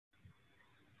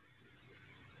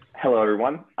Hello,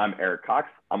 everyone. I'm Eric Cox.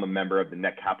 I'm a member of the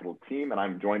Netcapital team, and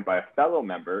I'm joined by a fellow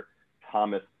member,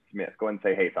 Thomas Smith. Go ahead and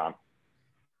say, hey, Tom.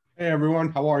 Hey, everyone.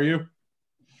 How are you?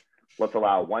 Let's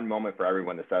allow one moment for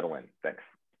everyone to settle in. Thanks.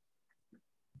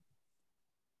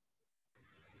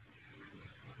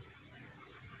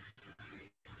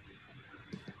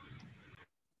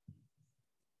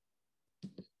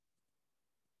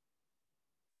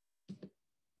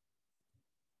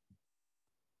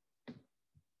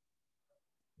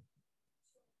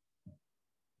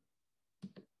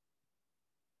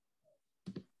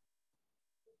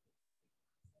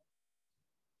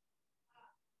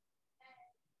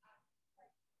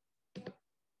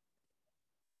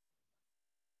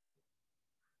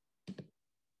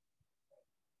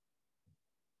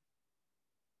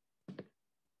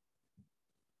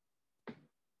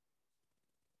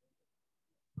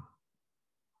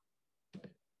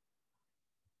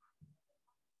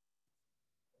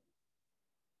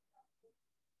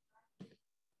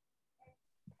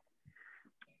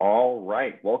 All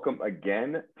right, welcome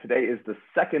again. Today is the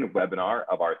second webinar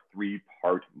of our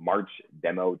three-part March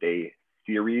Demo Day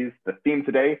series. The theme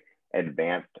today,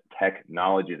 advanced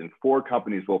technologies, and 4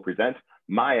 companies will present: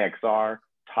 MyXR,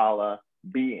 Tala,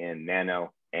 BN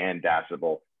Nano, and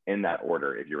Dashable, in that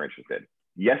order if you're interested.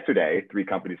 Yesterday, 3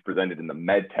 companies presented in the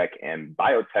medtech and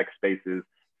biotech spaces: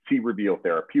 C-Reveal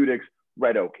Therapeutics,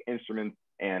 Red Oak Instruments,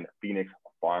 and Phoenix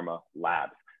Pharma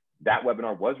Labs. That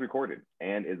webinar was recorded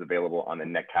and is available on the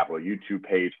Netcapital YouTube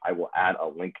page. I will add a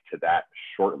link to that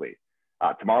shortly.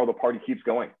 Tomorrow, the party keeps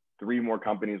going. 3 more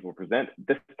companies will present,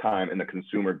 this time in the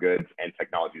consumer goods and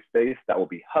technology space. That will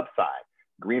be Hubside,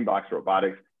 Greenbox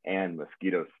Robotics, and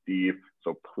Mosquito Steve.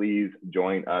 So please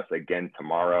join us again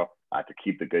tomorrow to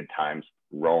keep the good times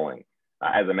rolling.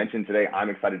 As I mentioned today, I'm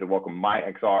excited to welcome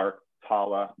MyXR,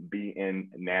 Tala, BN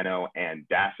Nano, and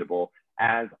Dashable.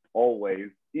 As always,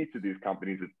 each of these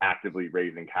companies is actively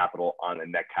raising capital on the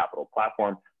Netcapital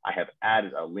platform. I have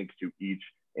added a link to each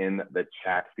in the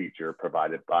chat feature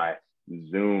provided by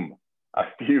Zoom. A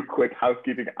few quick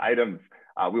housekeeping items.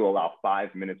 We will allow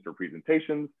 5 minutes for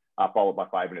presentations, followed by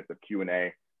 5 minutes of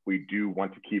Q&A. We do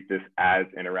want to keep this as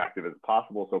interactive as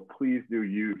possible, so please do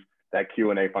use that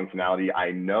Q&A functionality.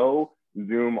 I know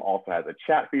Zoom also has a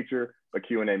chat feature, but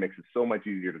Q&A makes it so much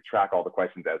easier to track all the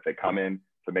questions as they come in,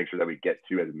 to make sure that we get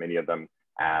to as many of them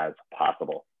as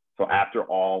possible. So after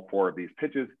all 4 of these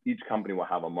pitches, each company will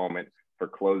have a moment for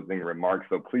closing remarks.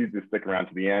 So please do stick around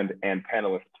to the end, and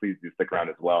panelists, please do stick around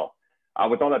as well.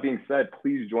 With all that being said,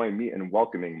 please join me in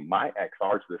welcoming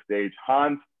MyXR to the stage.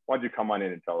 Hans, why don't you come on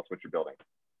in and tell us what you're building?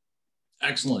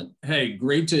 Excellent. Hey,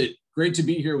 great to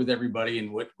be here with everybody,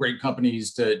 and what great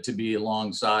companies to be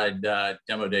alongside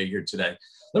Demo Day here today.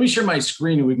 Let me share my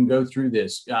screen and we can go through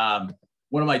this.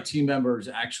 One of my team members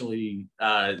actually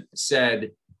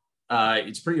said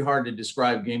it's pretty hard to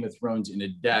describe Game of Thrones in a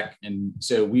deck, and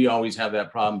so we always have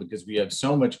that problem because we have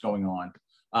so much going on.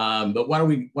 But why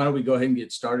don't we go ahead and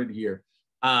get started here?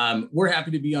 We're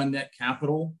happy to be on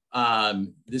Netcapital.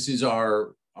 This is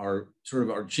our sort of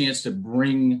our chance to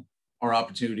bring our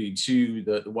opportunity to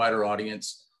the wider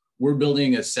audience. We're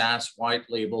building a SaaS white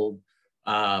labeled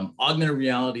augmented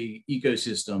reality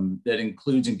ecosystem that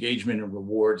includes engagement and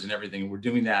rewards and everything. We're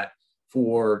doing that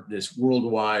for this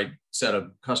worldwide set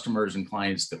of customers and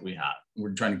clients that we have.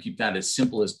 We're trying to keep that as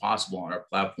simple as possible on our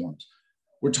platforms.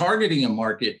 We're targeting a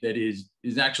market that is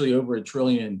actually over $1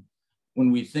 trillion.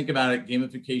 When we think about it,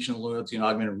 gamification, loyalty, and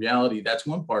augmented reality, that's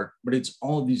one part, but it's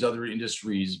all of these other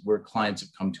industries where clients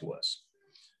have come to us.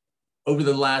 Over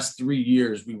the last 3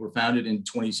 years, we were founded in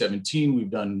 2017. We've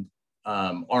done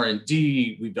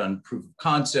R&D, we've done proof of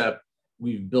concept,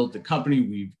 we've built the company,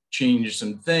 we've changed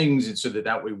some things, and so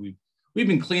that way we've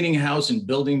been cleaning house and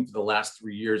building for the last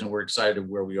 3 years, and we're excited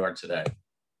where we are today.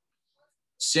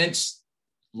 Since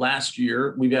last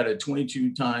year, we've had a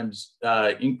 22 times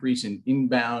increase in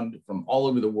inbound from all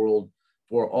over the world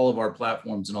for all of our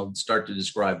platforms, and I'll start to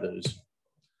describe those.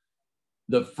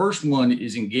 The first one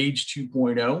is Engage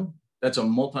 2.0. That's a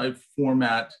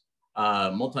multi-format,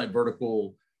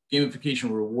 multi-vertical gamification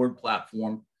reward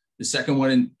platform. The second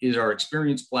one is our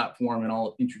experience platform, and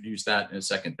I'll introduce that in a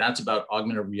second. That's about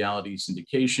augmented reality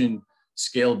syndication,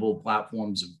 scalable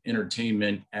platforms of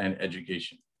entertainment and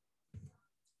education.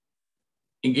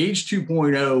 Engage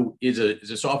 2.0 is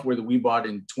a software that we bought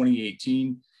in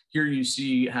 2018. Here you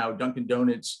see how Dunkin'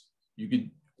 Donuts, you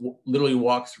could literally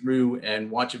walk through and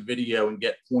watch a video and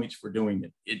get points for doing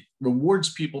it. It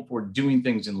rewards people for doing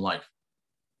things in life.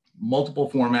 Multiple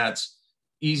formats,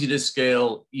 easy to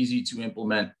scale, easy to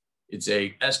implement. It's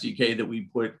a SDK that we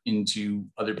put into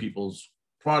other people's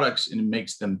products and it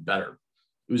makes them better.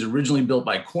 It was originally built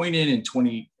by Coinin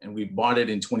and we bought it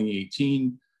in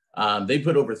 2018. They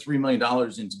put over $3 million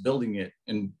into building it,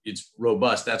 and it's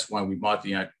robust. That's why we bought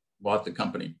the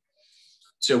company.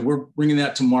 So we're bringing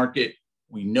that to market.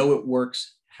 We know it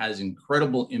works, has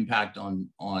incredible impact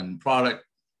on product,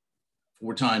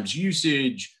 4 times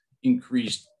usage,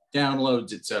 increased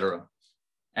downloads, et cetera.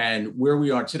 And where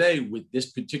we are today with this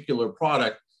particular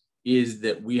product is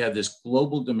that we have this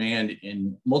global demand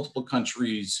in multiple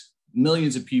countries,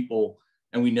 millions of people,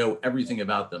 and we know everything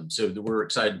about them. So we're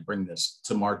excited to bring this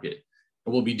to market.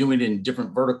 And we'll be doing it in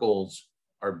different verticals.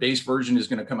 Our base version is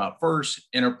going to come out first,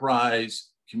 enterprise,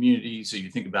 community. So you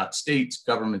think about states,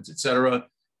 governments, et cetera,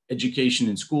 education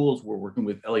and schools. We're working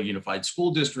with LA Unified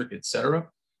School District, et cetera,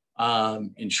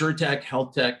 InsurTech,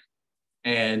 health tech,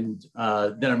 and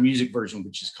then our music version,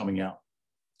 which is coming out.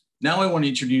 Now I want to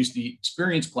introduce the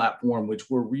experience platform, which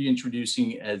we're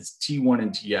reintroducing as T1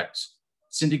 and TX.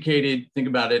 Syndicated, think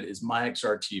about it as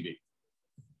MyXR TV.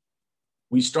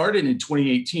 We started in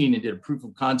 2018 and did a proof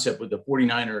of concept with the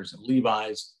 49ers and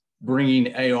Levi's,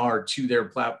 bringing AR to their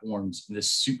platforms in this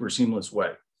super seamless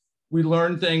way. We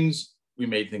learned things, we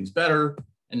made things better,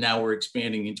 and now we're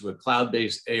expanding into a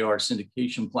cloud-based AR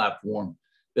syndication platform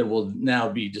that will now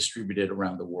be distributed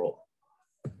around the world.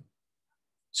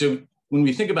 So when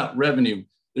we think about revenue,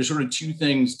 there's sort of 2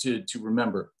 things to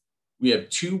remember. We have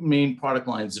 2 main product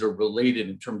lines that are related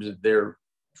in terms of they're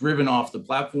driven off the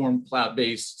platform,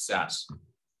 cloud-based SaaS.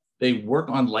 They work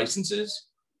on licenses,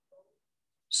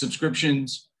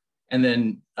 subscriptions, and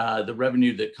then the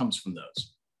revenue that comes from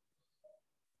those.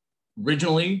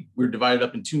 Originally, we were divided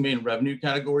up in 2 main revenue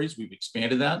categories. We've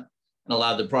expanded that and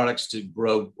allowed the products to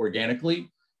grow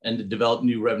organically and to develop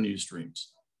new revenue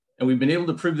streams. And we've been able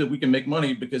to prove that we can make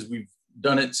money because we've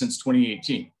done it since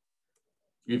 2018.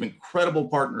 We have incredible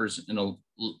partners in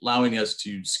allowing us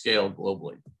to scale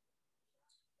globally.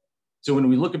 So when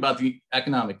we look about the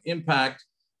economic impact,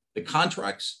 the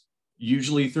contracts,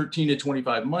 usually 13 to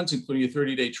 25 months, including a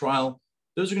 30-day trial,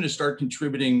 those are going to start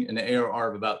contributing an ARR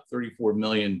of about 34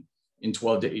 million in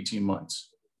 12 to 18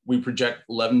 months. We project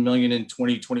 11 million in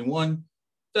 2021.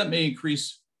 That may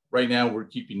increase. Right now, we're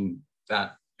keeping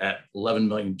that at 11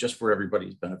 million just for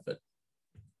everybody's benefit.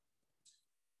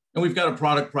 And we've got a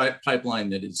product pipeline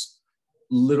that is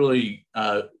literally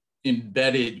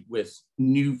embedded with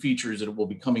new features that will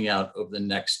be coming out over the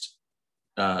next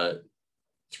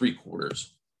 3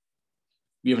 quarters.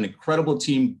 We have an incredible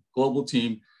team, global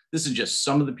team. This is just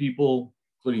some of the people,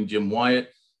 including Jim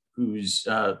Wyatt, who's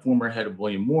former head of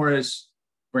William Morris,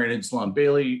 Brandon Sloan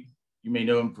Bailey. You may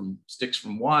know him from Sticks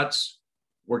from Watts,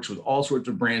 works with all sorts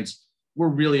of brands. We're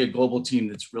really a global team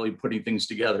that's really putting things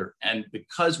together. And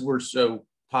because we're so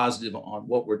positive on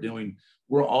what we're doing,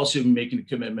 we're also making a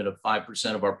commitment of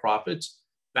 5% of our profits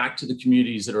back to the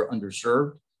communities that are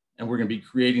underserved. And we're going to be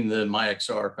creating the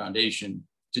MyXR Foundation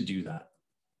to do that.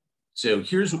 So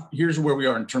here's where we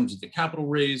are in terms of the capital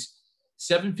raise.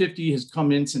 750 has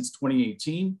come in since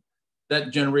 2018.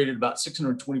 That generated about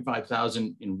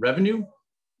 625,000 in revenue.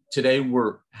 Today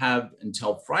have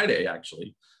until Friday,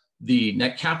 actually, the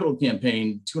Netcapital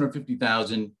campaign,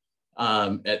 250,000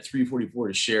 at 344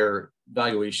 a share,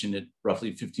 valuation at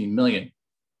roughly 15 million.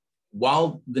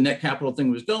 While the Netcapital thing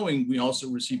was going, we also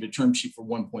received a term sheet for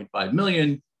 1.5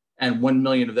 million, and 1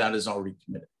 million of that is already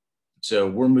committed. So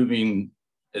we're moving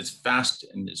as fast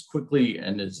and as quickly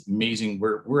and as amazing.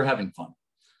 We're having fun.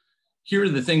 Here are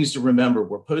the things to remember.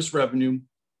 We're post-revenue.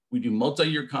 We do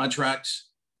multi-year contracts,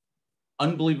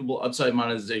 unbelievable upside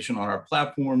monetization on our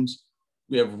platforms.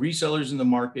 We have resellers in the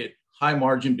market, high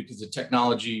margin because the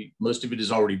technology, most of it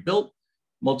is already built,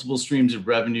 multiple streams of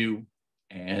revenue,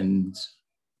 and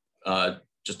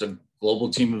just a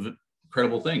global team of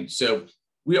incredible things. So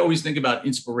we always think about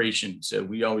inspiration. So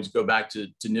we always go back to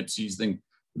Nipsey's thing.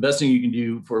 The best thing you can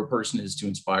do for a person is to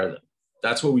inspire them.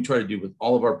 That's what we try to do with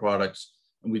all of our products.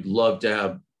 And we'd love to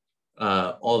have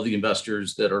all of the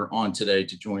investors that are on today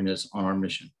to join us on our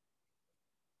mission.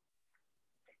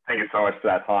 Thank you so much for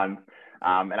that, Han.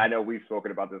 And I know we've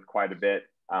spoken about this quite a bit,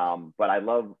 but I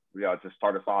love, to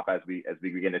start us off as we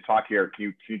begin to talk here.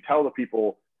 Can you tell the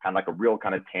people kind of like a real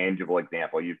kind of tangible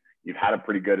example? You've had a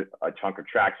pretty good chunk of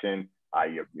traction.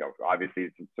 Obviously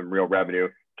some real revenue.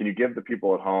 Can you give the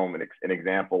people at home an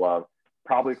example of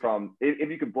probably from, if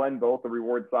you could blend both the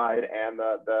reward side and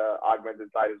the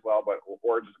augmented side as well,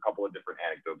 or just a couple of different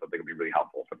anecdotes that I think would be really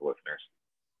helpful for the listeners?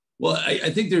 Well, I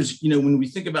think there's, when we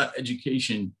think about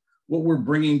education, what we're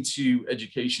bringing to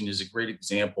education is a great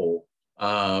example.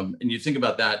 And you think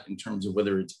about that in terms of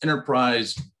whether it's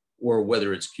enterprise or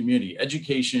whether it's community.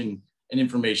 Education and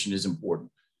information is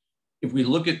important. if we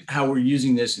look at how we're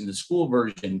using this in the school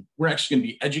version, we're actually going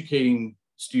to be educating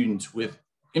students with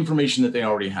information that they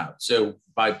already have. So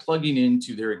by plugging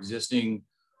into their existing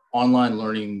online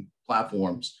learning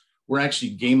platforms, we're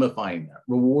actually gamifying that,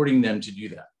 rewarding them to do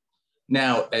that.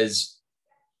 Now, as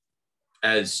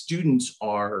students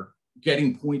are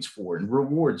getting points for and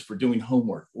rewards for doing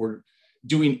homework or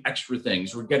doing extra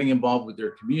things or getting involved with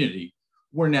their community,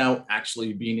 we're now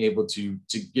actually being able to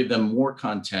give them more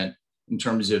content in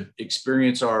terms of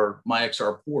experience our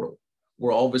MyXR portal,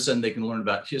 where all of a sudden they can learn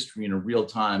about history in a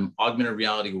real-time augmented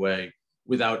reality way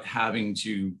without having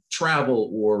to travel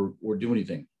or do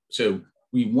anything. So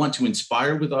we want to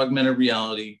inspire with augmented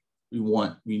reality.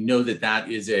 We know that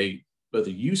is both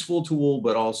a useful tool,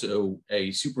 but also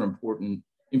a super important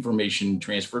information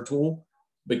transfer tool,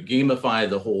 but gamify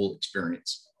the whole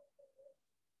experience.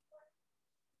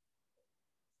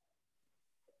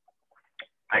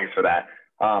 Thanks for that.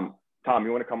 Tom,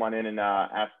 you want to come on in and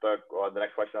ask the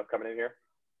next question that's coming in here?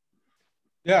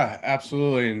 Yeah,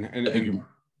 absolutely. And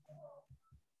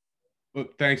well,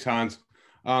 thanks, Hans.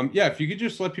 Yeah, if you could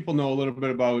just let people know a little bit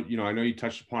about, I know you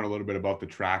touched upon a little bit about the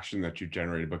traction that you've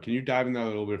generated, but can you dive in that a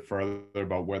little bit further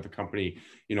about where the company,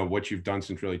 what you've done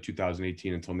since really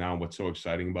 2018 until now, and what's so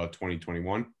exciting about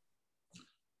 2021?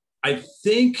 I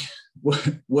think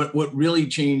what really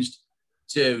changed,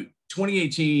 so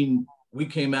 2018, we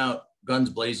came out guns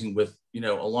blazing with, a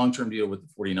long-term deal with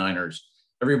the 49ers.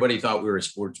 Everybody thought we were a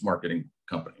sports marketing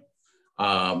company.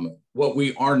 What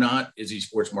we are not is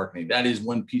esports marketing. That is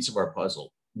one piece of our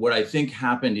puzzle. What I think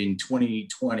happened in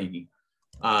 2020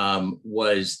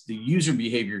 was the user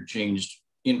behavior changed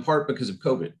in part because of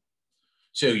COVID.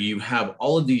 So you have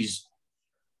all of these,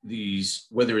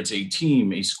 whether it's a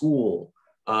team, a school,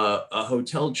 a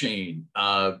hotel chain,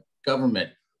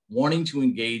 government, wanting to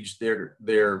engage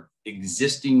their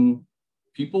existing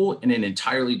people in an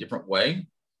entirely different way,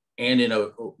 and in a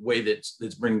way that's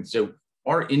bringing, so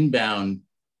our inbound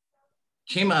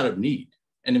came out of need.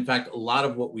 And in fact, a lot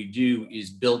of what we do is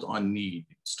built on need.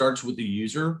 It starts with the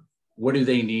user. What do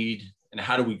they need? And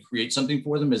how do we create something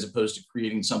for them, as opposed to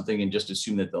creating something and just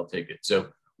assume that they'll take it? So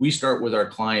we start with our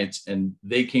clients, and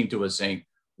they came to us saying,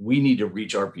 we need to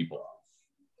reach our people.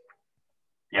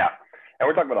 Yeah. And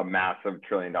we're talking about a massive $1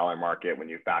 trillion market when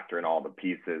you factor in all the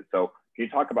pieces. So can you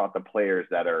talk about the players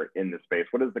that are in the space?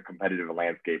 What does the competitive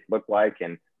landscape look like,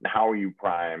 and how are you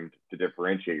primed to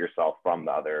differentiate yourself from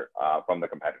the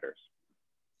competitors?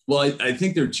 Well, I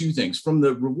think there are two things. From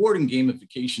the reward and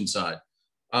gamification side,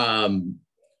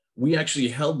 we actually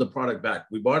held the product back.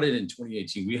 We bought it in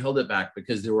 2018. We held it back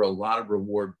because there were a lot of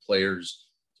reward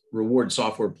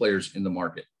software players in the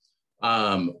market.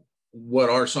 What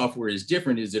our software is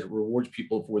different is that it rewards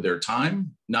people for their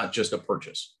time, not just a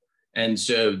purchase. And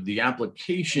so the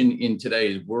application in today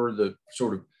is we're the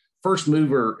sort of first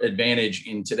mover advantage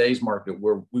in today's market,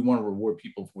 where we want to reward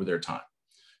people for their time.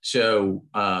 So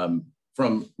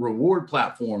from reward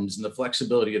platforms and the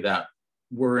flexibility of that,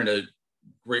 we're in a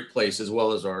great place, as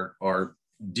well as our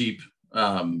deep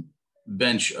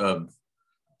bench of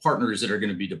partners that are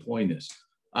going to be deploying this.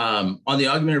 On the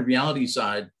augmented reality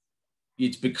side,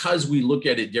 it's because we look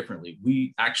at it differently.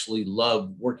 We actually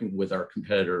love working with our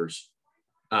competitors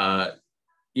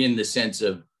in the sense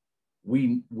of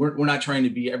we're not trying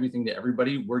to be everything to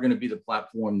everybody. We're going to be the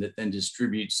platform that then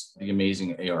distributes the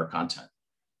amazing AR content.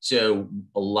 So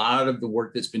a lot of the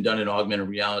work that's been done in augmented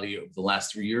reality over the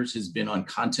last 3 years has been on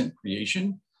content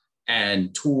creation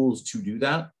and tools to do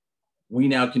that. We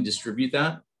now can distribute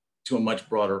that to a much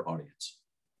broader audience.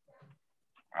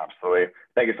 Absolutely.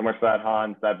 Thank you so much for that,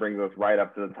 Hans. That brings us right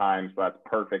up to the time. So that's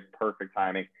perfect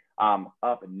timing.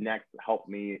 Up next,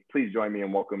 please join me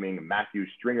in welcoming Matthew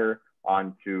Stringer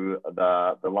onto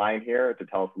the line here to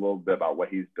tell us a little bit about what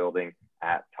he's building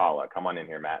at Tala. Come on in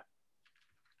here, Matt.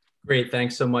 Great.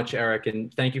 Thanks so much, Eric.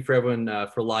 And thank you for everyone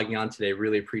for logging on today.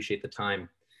 Really appreciate the time.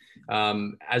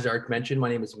 As Eric mentioned, my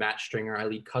name is Matt Stringer. I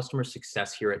lead customer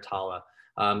success here at Tala.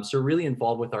 So really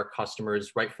involved with our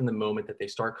customers right from the moment that they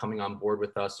start coming on board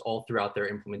with us, all throughout their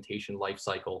implementation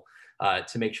lifecycle,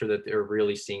 to make sure that they're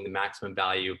really seeing the maximum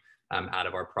value out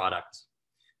of our product.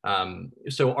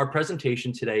 So our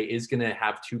presentation today is going to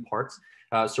have two parts.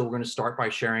 So we're going to start by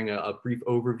sharing a brief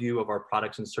overview of our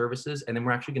products and services, and then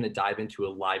we're actually going to dive into a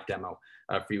live demo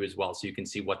for you as well, so you can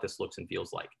see what this looks and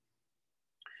feels like.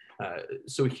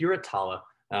 So here at Tala,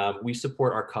 we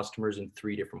support our customers in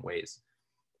 3 different ways.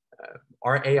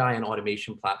 Our AI and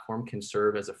automation platform can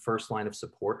serve as a first line of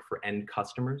support for end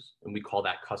customers, and we call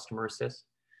that Customer Assist.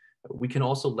 We can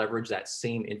also leverage that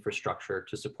same infrastructure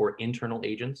to support internal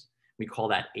agents. We call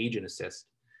that Agent Assist.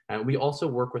 We also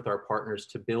work with our partners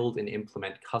to build and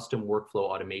implement custom workflow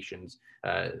automations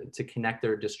to connect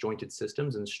their disjointed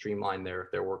systems and streamline their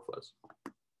workflows.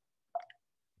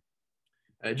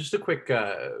 Just a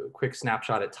quick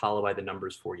snapshot at Tala by the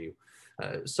numbers for you.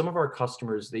 Some of our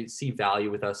customers, they see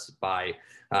value with us by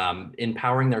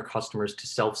empowering their customers to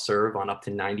self-serve on up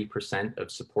to 90%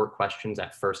 of support questions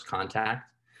at first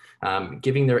contact,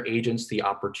 giving their agents the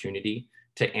opportunity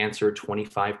to answer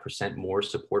 25% more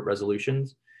support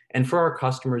resolutions. And for our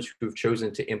customers who've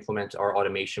chosen to implement our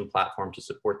automation platform to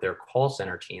support their call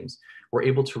center teams, we're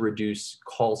able to reduce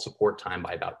call support time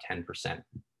by about 10%.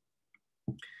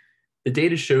 The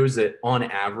data shows that on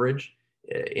average,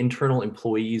 internal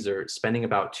employees are spending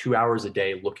about 2 hours a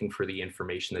day looking for the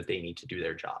information that they need to do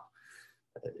their job.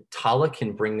 Tala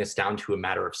can bring this down to a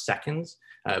matter of seconds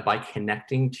by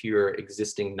connecting to your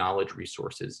existing knowledge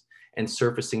resources and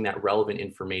surfacing that relevant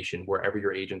information wherever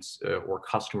your agents or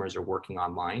customers are working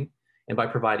online, and by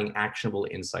providing actionable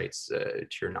insights to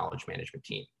your knowledge management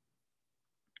team.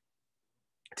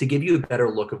 To give you a better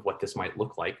look of what this might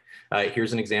look like,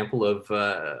 here's an example of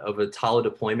a Tala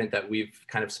deployment that we've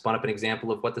kind of spun up an example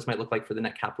of what this might look like for the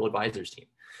Netcapital Advisors team.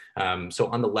 So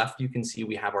on the left, you can see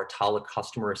we have our Tala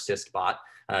Customer Assist bot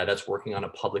that's working on a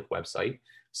public website.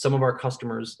 Some of our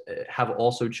customers have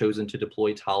also chosen to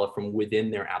deploy Tala from within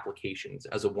their applications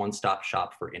as a one-stop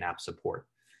shop for in-app support.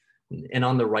 And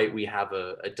on the right, we have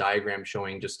a diagram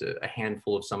showing just a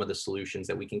handful of some of the solutions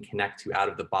that we can connect to out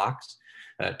of the box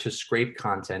to scrape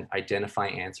content, identify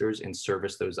answers, and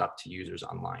service those up to users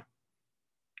online.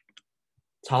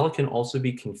 Tala can also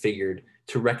be configured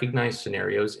to recognize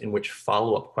scenarios in which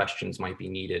follow-up questions might be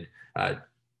needed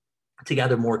to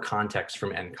gather more context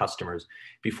from end customers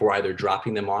before either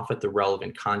dropping them off at the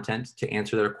relevant content to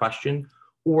answer their question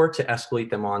or to escalate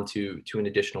them on to an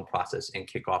additional process and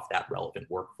kick off that relevant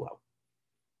workflow.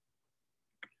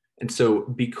 And so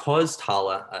because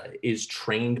Tala is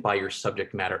trained by your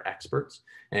subject matter experts,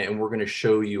 and we're going to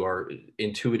show you our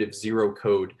intuitive zero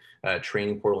code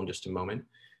training portal in just a moment,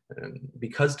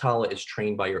 because Tala is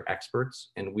trained by your experts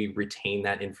and we retain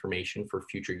that information for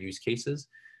future use cases,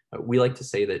 we like to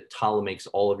say that Tala makes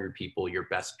all of your people your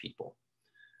best people.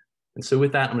 And so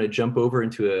with that, I'm going to jump over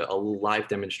into a live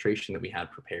demonstration that we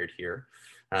had prepared here.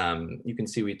 You can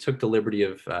see we took the liberty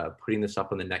of putting this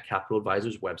up on the Netcapital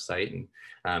Advisors website.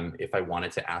 And if I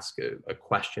wanted to ask a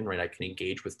question, right, I can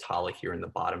engage with Tala here in the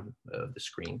bottom of the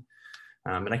screen.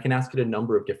 And I can ask it a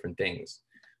number of different things.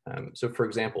 So for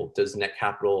example, does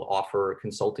Netcapital offer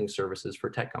consulting services for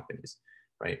tech companies,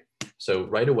 right? So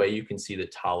right away, you can see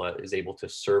that Tala is able to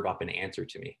serve up an answer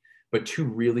to me. But two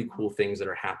really cool things that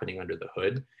are happening under the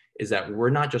hood is that we're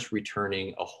not just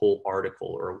returning a whole article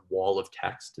or a wall of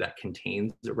text that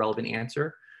contains a relevant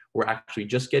answer. We're actually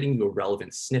just getting you a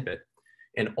relevant snippet.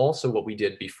 And also what we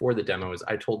did before the demo is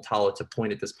I told Tala to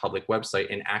point at this public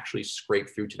website and actually scrape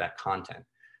through to that content.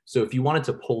 So if you wanted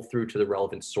to pull through to the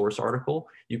relevant source article,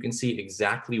 you can see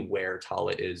exactly where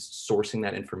Tala is sourcing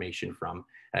that information from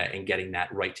and getting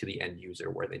that right to the end user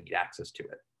where they need access to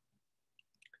it.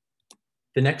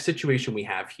 The next situation we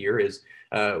have here is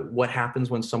what happens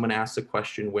when someone asks a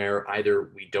question where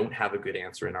either we don't have a good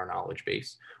answer in our knowledge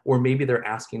base, or maybe they're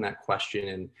asking that question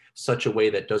in such a way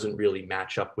that doesn't really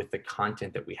match up with the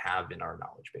content that we have in our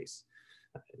knowledge base.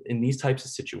 In these types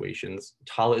of situations,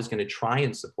 Tala is going to try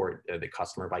and support the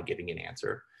customer by giving an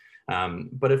answer.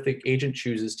 But if the agent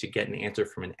chooses to get an answer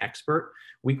from an expert,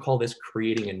 we call this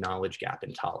creating a knowledge gap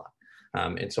in Tala.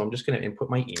 And so I'm just going to input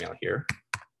my email here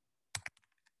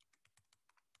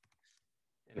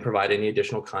and provide any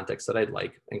additional context that I'd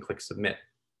like and click submit.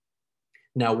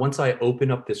 Now, once I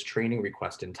open up this training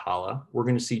request in Tala, we're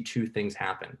going to see two things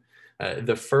happen.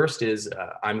 The first is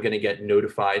I'm going to get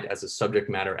notified as a subject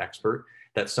matter expert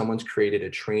that someone's created a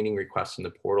training request in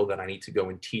the portal that I need to go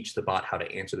and teach the bot how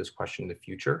to answer this question in the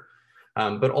future.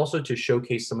 But also to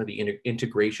showcase some of the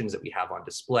integrations that we have on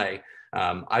display,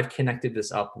 I've connected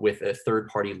this up with a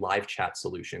third-party live chat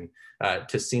solution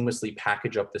to seamlessly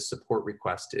package up the support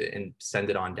request and send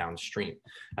it on downstream.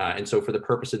 And so for the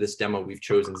purpose of this demo, we've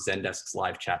chosen Zendesk's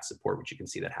live chat support, which you can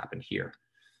see that happened here.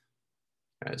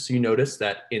 So you notice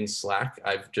that in Slack,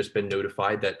 I've just been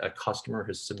notified that a customer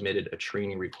has submitted a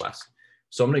training request.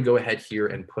 So I'm going to go ahead here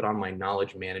and put on my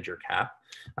Knowledge Manager cap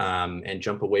and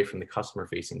jump away from the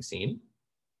customer-facing scene.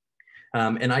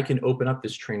 And I can open up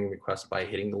this training request by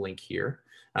hitting the link here.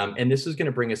 And this is going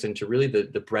to bring us into really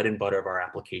the bread and butter of our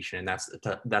application, and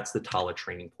that's the Tala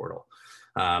training portal.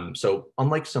 So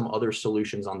unlike some other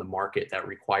solutions on the market that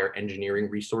require engineering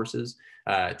resources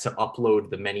to upload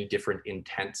the many different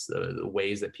intents, the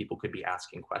ways that people could be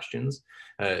asking questions,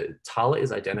 Tala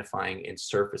is identifying and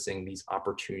surfacing these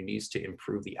opportunities to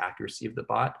improve the accuracy of the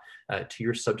bot to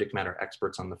your subject matter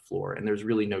experts on the floor. And there's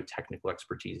really no technical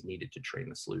expertise needed to train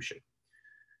the solution.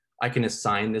 I can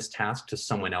assign this task to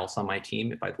someone else on my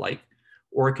team if I'd like,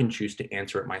 or I can choose to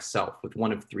answer it myself with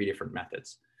one of 3 different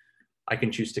methods. I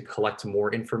can choose to collect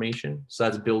more information. So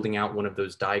that's building out one of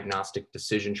those diagnostic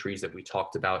decision trees that we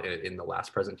talked about in the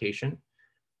last presentation.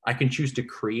 I can choose to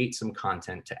create some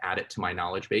content to add it to my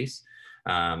knowledge base,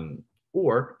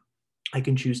 or I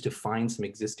can choose to find some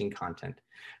existing content.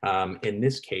 In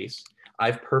this case,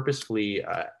 I've purposefully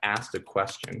asked a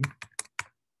question.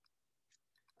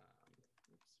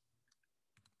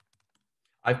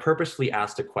 I've purposely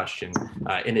asked a question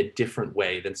in a different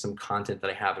way than some content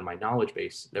that I have in my knowledge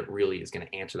base that really is going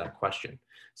to answer that question.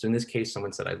 So in this case,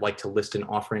 someone said, I'd like to list an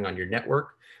offering on your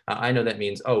network. I know that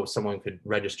means, oh, someone could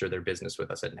register their business with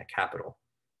us at Netcapital.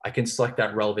 I can select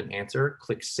that relevant answer,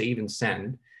 click save and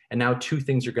send, and now 2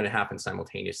 things are going to happen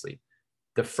simultaneously.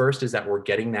 The first is that we're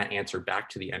getting that answer back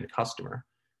to the end customer.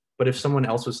 But if someone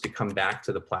else was to come back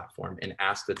to the platform and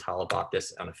ask the Tala bot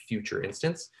this on a future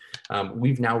instance,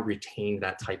 we've now retained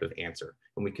that type of answer,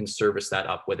 and we can service that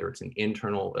up, whether it's an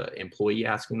internal employee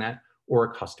asking that or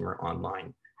a customer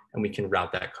online. And we can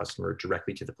route that customer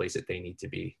directly to the place that they need to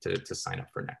be to sign up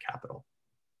for Netcapital.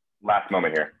 Last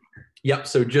moment here. Yep.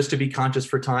 So just to be conscious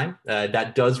for time,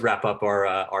 that does wrap up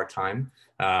our time.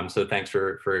 So thanks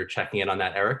for checking in on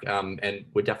that, Eric, and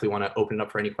would definitely want to open it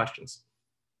up for any questions.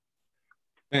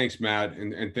 Thanks, Matt,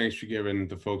 and thanks for giving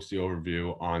the folks the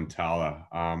overview on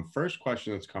Tala. First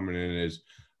question that's coming in is,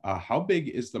 how big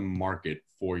is the market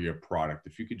for your product?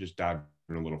 If you could just dive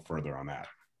in a little further on that.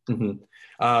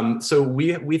 Mm-hmm. So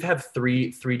we've had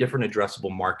three different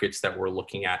addressable markets that we're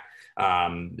looking at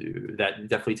that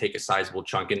definitely take a sizable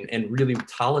chunk, and really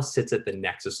Tala sits at the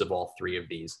nexus of all 3 of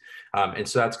these. And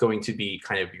so that's going to be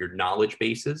kind of your knowledge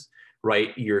bases,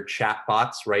 right? Your chat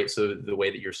bots, right? So the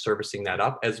way that you're servicing that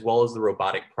up, as well as the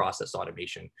robotic process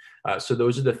automation. So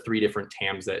those are the 3 different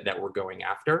TAMs that we're going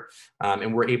after.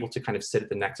 And we're able to kind of sit at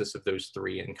the nexus of those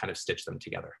 3 and kind of stitch them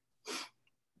together.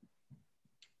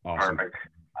 Awesome. Perfect.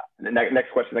 The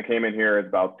next question that came in here is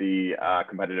about the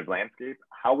competitive landscape.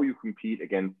 How will you compete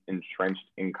against entrenched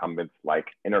incumbents like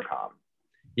Intercom?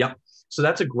 Yep. So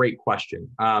that's a great question.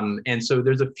 And so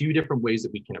there's a few different ways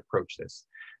that we can approach this.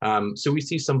 So we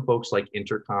see some folks like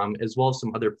Intercom, as well as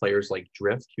some other players like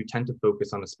Drift, who tend to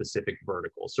focus on a specific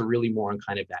vertical. So really more on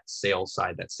kind of that sales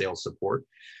side, that sales support.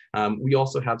 We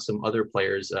also have some other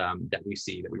players that we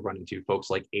see that we run into,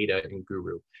 folks like Ada and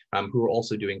Guru, who are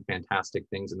also doing fantastic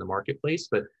things in the marketplace.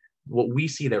 But what we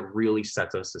see that really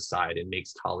sets us aside and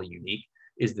makes Tala unique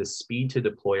is the speed to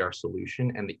deploy our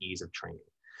solution and the ease of training.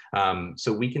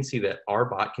 So we can see that our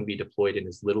bot can be deployed in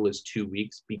as little as 2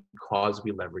 weeks because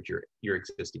we leverage your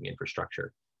existing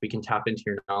infrastructure. We can tap into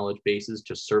your knowledge bases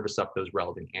to service up those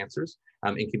relevant answers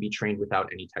and can be trained without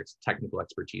any technical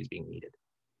expertise being needed.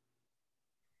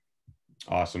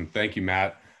 Awesome. Thank you,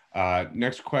 Matt.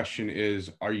 Next question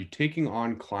is, are you taking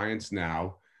on clients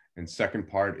now? And second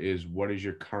part is, what is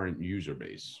your current user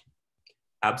base?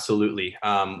 Absolutely.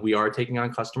 We are taking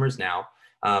on customers now.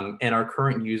 And our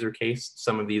current user case,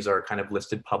 some of these are kind of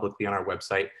listed publicly on our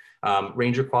website,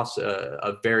 range across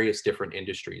various different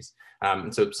industries.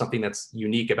 And so something that's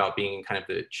unique about being in kind of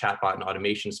the chatbot and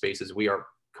automation space is we are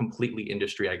completely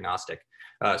industry agnostic.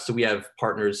 So we have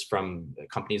partners from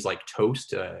companies like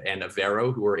Toast and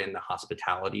Avero, who are in the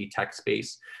hospitality tech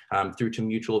space, through to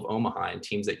Mutual of Omaha and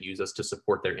teams that use us to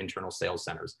support their internal sales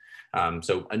centers.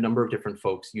 So a number of different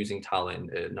folks using Tala in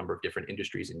a number of different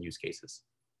industries and use cases.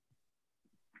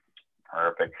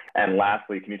 Perfect. And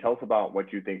lastly, can you tell us about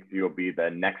what you think will be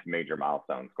the next major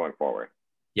milestones going forward?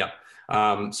 Yep.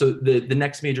 So the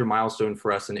next major milestone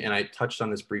for us, and I touched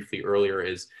on this briefly earlier,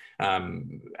 is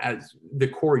as the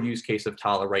core use case of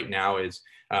Tala right now is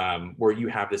where you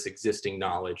have this existing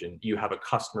knowledge and you have a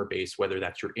customer base, whether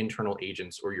that's your internal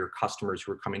agents or your customers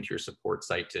who are coming to your support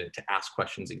site to ask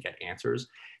questions and get answers.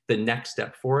 The next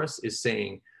step for us is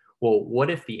saying, well, what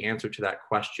if the answer to that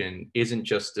question isn't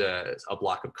just a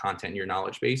block of content in your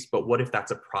knowledge base, but what if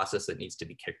that's a process that needs to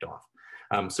be kicked off?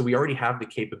 So we already have the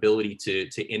capability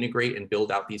to integrate and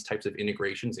build out these types of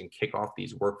integrations and kick off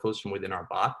these workflows from within our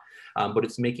bot, but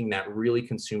it's making that really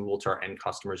consumable to our end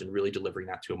customers and really delivering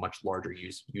that to a much larger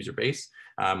user base,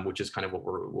 which is kind of what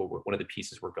one of the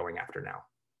pieces we're going after now.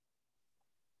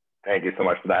 Thank you so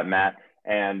much for that, Matt.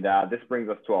 And this brings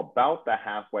us to about the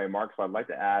halfway mark. So I'd like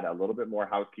to add a little bit more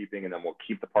housekeeping, and then we'll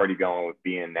keep the party going with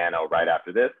BN Nano right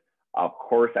after this. Of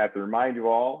course, I have to remind you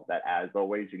all that, as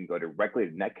always, you can go directly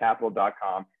to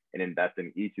netcapital.com and invest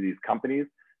in each of these companies.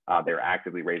 They're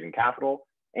actively raising capital,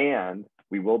 and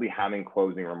we will be having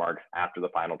closing remarks after the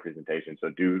final presentation. So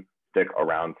do stick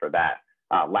around for that.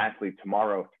 Lastly,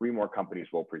 tomorrow, 3 more companies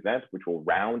will present, which will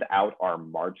round out our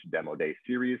March Demo Day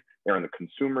series. They're in the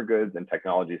consumer goods and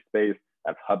technology space.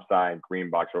 That's Hubside,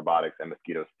 Greenbox Robotics, and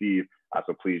Mosquito Steve.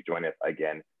 So please join us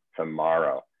again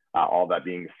tomorrow. All that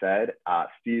being said,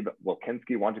 Steve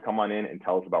Wilkinski, why don't you come on in and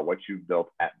tell us about what you've built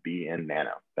at BN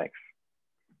Nano? Thanks.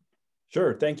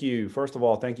 Sure. Thank you. First of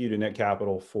all, thank you to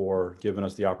Netcapital for giving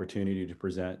us the opportunity to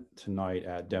present tonight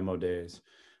at Demo Days.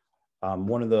 I'm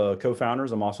one of the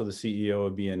co-founders. I'm also the CEO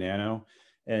of BN Nano.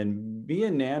 And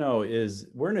BN Nano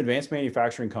we're an advanced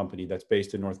manufacturing company that's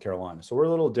based in North Carolina. So we're a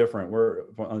little different. We're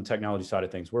on the technology side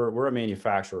of things. We're a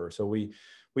manufacturer. So we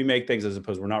make things as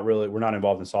opposed, we're not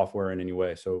involved in software in any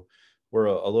way. So we're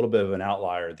a little bit of an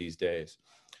outlier these days.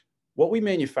 What we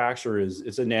manufacture it's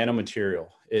a nanomaterial.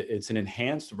 It's an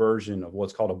enhanced version of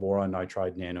what's called a boron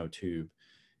nitride nanotube.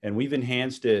 And we've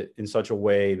enhanced it in such a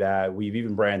way that we've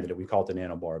even branded it. We call it the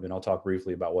nanobarb. And I'll talk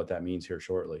briefly about what that means here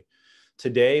shortly.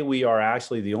 Today, we are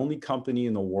actually the only company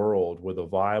in the world with a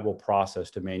viable process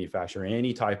to manufacture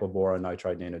any type of boron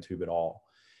nitride nanotube at all.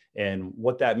 And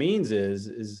what that means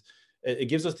is it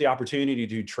gives us the opportunity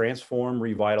to transform,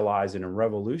 revitalize, and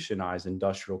revolutionize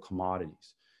industrial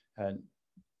commodities. And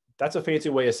that's a fancy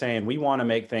way of saying we want to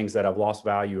make things that have lost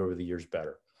value over the years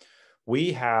better.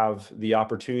 We have the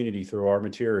opportunity through our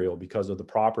material, because of the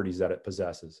properties that it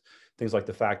possesses, things like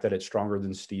the fact that it's stronger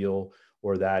than steel,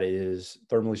 or that it is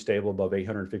thermally stable above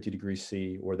 850 degrees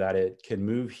C, or that it can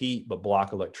move heat but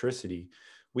block electricity.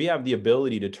 We have the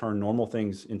ability to turn normal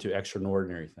things into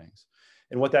extraordinary things.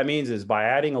 And what that means is, by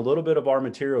adding a little bit of our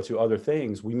material to other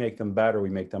things, we make them better, we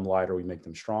make them lighter, we make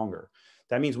them stronger.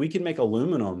 That means we can make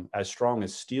aluminum as strong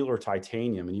as steel or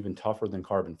titanium, and even tougher than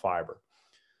carbon fiber.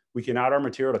 We can add our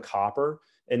material to copper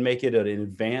and make it an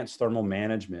advanced thermal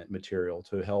management material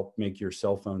to help make your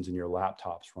cell phones and your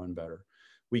laptops run better.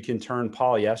 We can turn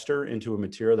polyester into a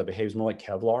material that behaves more like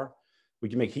Kevlar. We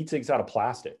can make heat sinks out of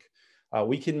plastic.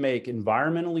 We can make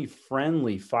environmentally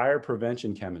friendly fire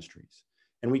prevention chemistries.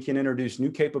 And we can introduce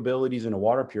new capabilities into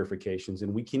water purifications.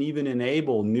 And we can even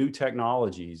enable new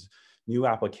technologies, new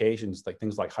applications, like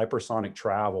things like hypersonic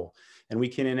travel. And we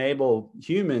can enable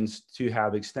humans to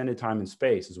have extended time in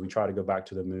space as we try to go back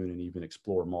to the moon and even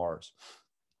explore Mars.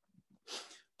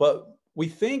 But we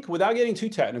think, without getting too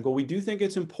technical, we do think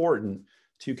it's important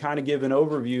to kind of give an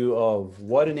overview of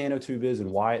what a nanotube is and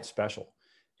why it's special.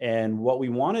 And what we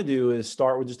want to do is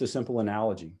start with just a simple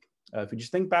analogy. If you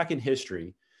just think back in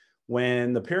history,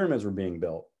 when the pyramids were being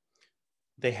built,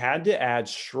 they had to add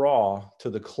straw to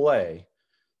the clay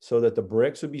so that the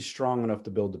bricks would be strong enough to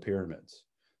build the pyramids.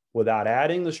 Without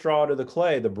adding the straw to the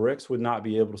clay, the bricks would not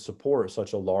be able to support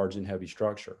such a large and heavy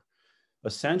structure.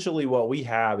 Essentially, what we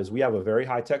have is we have a very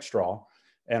high-tech straw,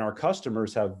 and our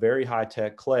customers have very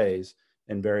high-tech clays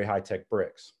and very high-tech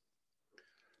bricks.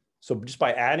 So just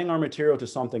by adding our material to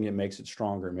something, it makes it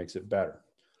stronger, it makes it better.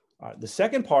 The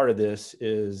second part of this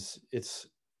is it's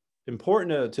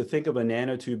important to think of a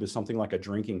nanotube as something like a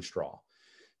drinking straw.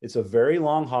 It's a very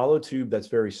long, hollow tube that's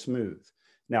very smooth.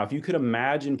 Now, if you could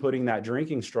imagine putting that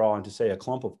drinking straw into, say, a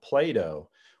clump of Play-Doh,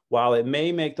 while it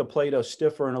may make the Play-Doh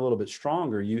stiffer and a little bit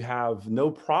stronger, you have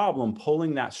no problem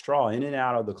pulling that straw in and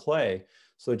out of the clay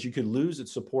so that you could lose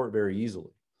its support very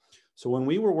easily. So when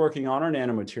we were working on our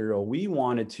nanomaterial, we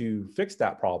wanted to fix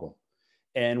that problem.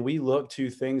 And we looked to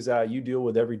things that you deal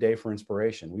with every day for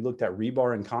inspiration. We looked at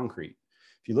rebar and concrete.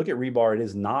 If you look at rebar, it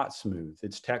is not smooth,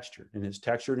 it's textured, and it's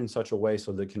textured in such a way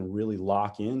so that it can really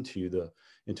lock into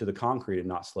the concrete and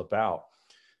not slip out.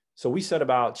 So we set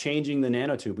about changing the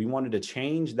nanotube. We wanted to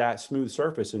change that smooth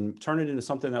surface and turn it into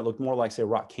something that looked more like, say,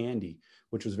 rock candy,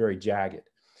 which was very jagged.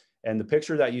 And the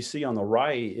picture that you see on the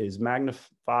right is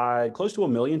magnified close to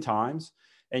 1 million times.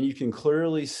 And you can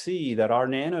clearly see that our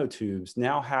nanotubes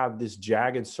now have this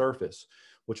jagged surface,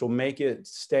 which will make it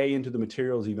stay into the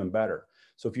materials even better.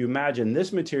 So if you imagine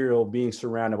this material being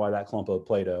surrounded by that clump of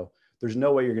Play-Doh, there's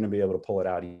no way you're going to be able to pull it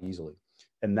out easily.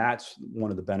 And that's one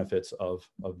of the benefits of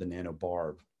the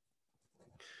nanobarb.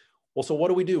 Well, so what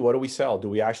do we do? What do we sell? Do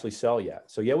we actually sell yet?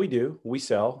 So yeah, we do. We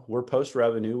sell. We're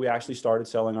post-revenue. We actually started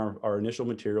selling our initial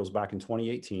materials back in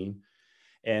 2018.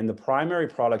 And the primary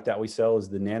product that we sell is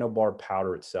the nanobarb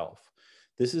powder itself.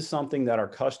 This is something that our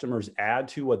customers add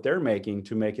to what they're making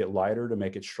to make it lighter, to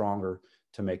make it stronger,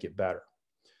 to make it better.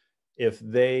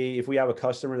 If we have a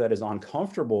customer that is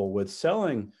uncomfortable with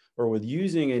selling or with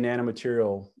using a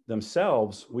nanomaterial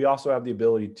themselves, we also have the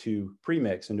ability to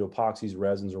pre-mix into epoxies,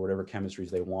 resins, or whatever chemistries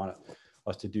they want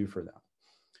us to do for them.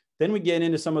 Then we get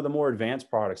into some of the more advanced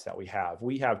products that we have.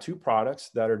 We have 2 products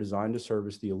that are designed to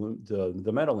service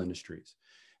the metal industries.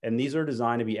 And these are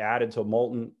designed to be added to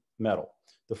molten metal.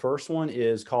 The first one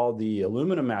is called the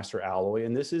Aluminum Master Alloy,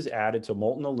 and this is added to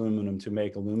molten aluminum to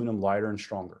make aluminum lighter and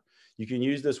stronger. You can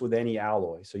use this with any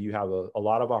alloy, so you have a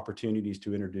lot of opportunities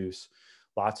to introduce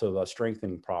lots of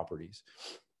strengthening properties.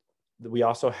 We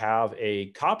also have a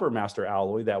Copper Master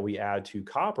Alloy that we add to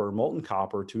copper, molten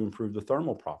copper, to improve the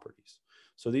thermal properties.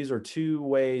 So these are 2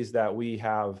 ways that we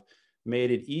have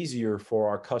made it easier for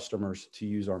our customers to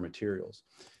use our materials.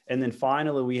 And then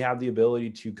finally, we have the ability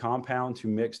to compound, to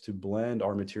mix, to blend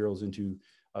our materials into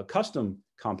custom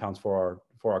compounds for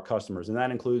our customers. And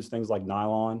that includes things like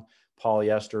nylon,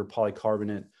 polyester,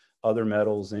 polycarbonate, other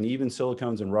metals, and even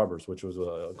silicones and rubbers, which was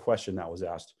a question that was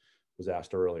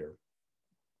asked earlier.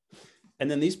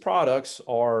 And then these products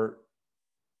are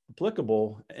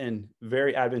applicable and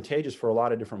very advantageous for a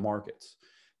lot of different markets.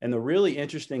 And the really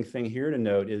interesting thing here to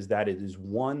note is that it is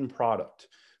one product.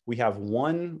 We have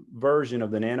one version of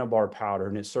the nanobar powder,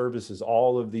 and it services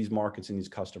all of these markets and these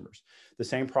customers. The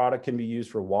same product can be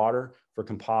used for water, for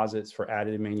composites, for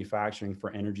additive manufacturing, for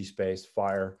energy space,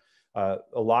 fire, a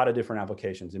lot of different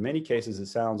applications. In many cases, it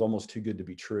sounds almost too good to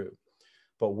be true.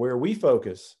 But where we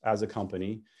focus as a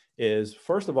company is,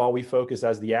 first of all, we focus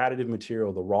as the additive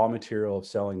material, the raw material of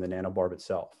selling the nanobarb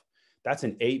itself. That's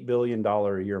an $8 billion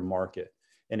a year market.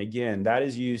 And again, that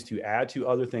is used to add to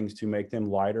other things to make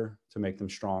them lighter, to make them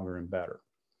stronger and better.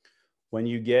 When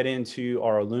you get into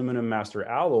our Aluminum Master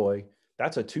Alloy,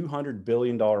 that's a $200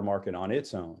 billion market on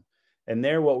its own. And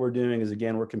there, what we're doing is,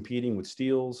 again, we're competing with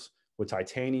steels, with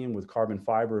titanium, with carbon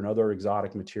fiber, and other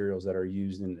exotic materials that are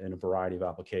used in a variety of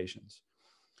applications.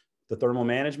 The thermal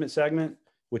management segment,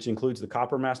 which includes the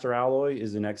Copper Master Alloy,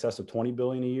 is in excess of $20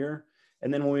 billion a year.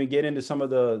 And then when we get into some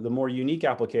of the more unique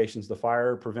applications, the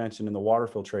fire prevention and the water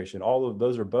filtration, all of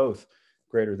those are both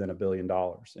greater than $1 billion.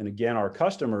 And again, our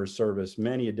customers service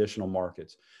many additional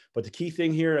markets. But the key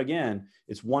thing here, again,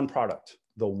 it's one product.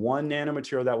 The one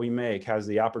nanomaterial that we make has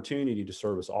the opportunity to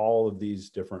service all of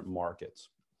these different markets.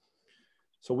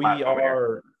 So we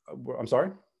are, I'm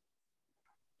sorry?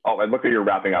 Oh, I look at you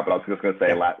wrapping up, but I was just going to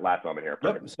say last moment here.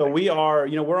 Yep. So we are,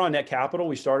 we're on Netcapital.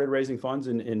 We started raising funds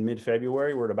in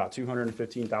mid-February. We're at about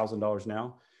 $215,000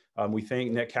 now. We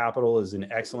think Netcapital is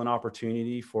an excellent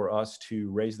opportunity for us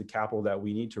to raise the capital that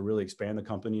we need to really expand the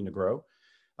company and to grow.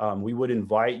 We would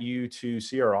invite you to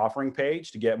see our offering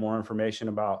page to get more information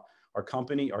about our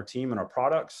company, our team, and our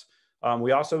products.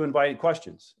 We also invite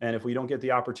questions. And if we don't get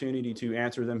the opportunity to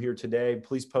answer them here today,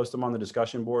 please post them on the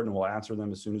discussion board and we'll answer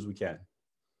them as soon as we can.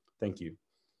 Thank you.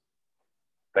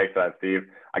 Thanks for that, Steve.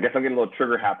 I guess I'm getting a little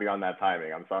trigger happy on that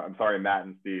timing. I'm sorry, Matt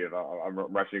and Steve. I'm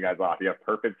rushing you guys off. You have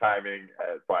perfect timing,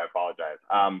 so I apologize.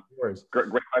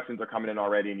 Great questions are coming in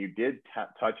already, and you did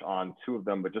touch on 2 of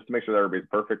them, but just to make sure that everybody's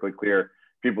perfectly clear,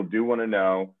 people do want to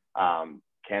know,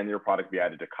 can your product be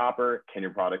added to copper? Can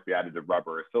your product be added to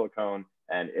rubber or silicone?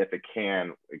 And if it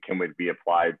can it be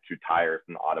applied to tires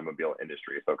in the automobile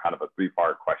industry? So kind of a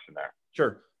 3-part question there.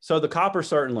 Sure. So the copper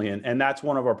certainly, and that's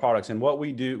one of our products. And what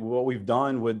we've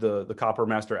done with the Copper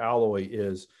Master Alloy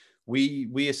is we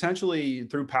essentially,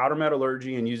 through powder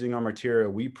metallurgy and using our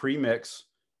material, we pre-mix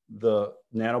the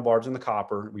nanobarbs in the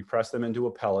copper. We press them into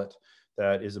a pellet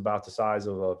that is about the size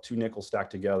of 2 nickels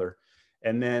stacked together.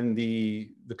 And then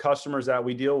the customers that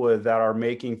we deal with that are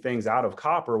making things out of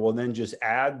copper will then just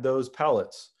add those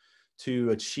pellets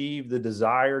to achieve the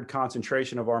desired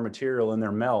concentration of our material in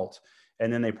their melt.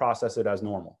 And then they process it as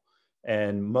normal.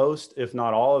 And most, if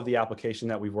not all, of the application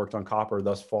that we've worked on copper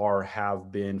thus far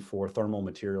have been for thermal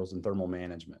materials and thermal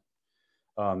management.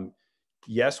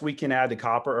 Yes, we can add to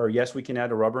copper, or yes, we can add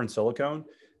to rubber and silicone.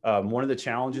 One of the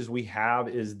challenges we have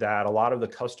is that a lot of the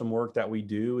custom work that we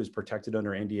do is protected under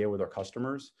NDA with our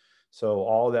customers. So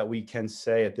all that we can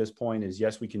say at this point is,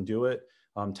 yes, we can do it.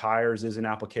 Tires is an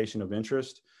application of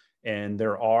interest. And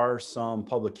there are some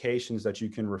publications that you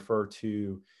can refer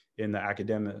to in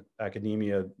the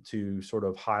academia to sort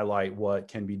of highlight what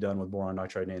can be done with boron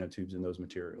nitride nanotubes in those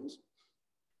materials.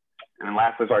 And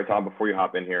lastly, sorry, Tom, before you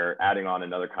hop in here, adding on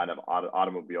another kind of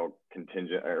automobile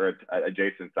contingent or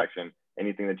adjacent section,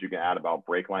 anything that you can add about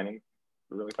brake lining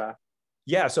really fast?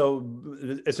 Yeah, so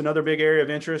it's another big area of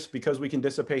interest because we can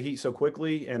dissipate heat so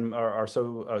quickly and are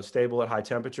so stable at high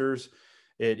temperatures.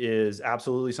 It is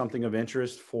absolutely something of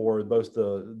interest for both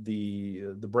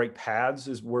the brake pads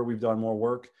is where we've done more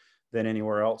work than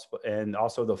anywhere else, and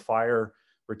also the fire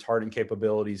retardant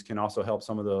capabilities can also help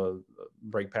some of the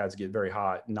brake pads get very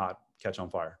hot and not catch on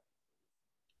fire.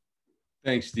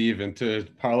 Thanks, Steve. And to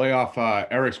parlay off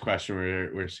Eric's question,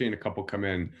 we're seeing a couple come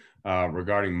in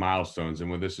regarding milestones, and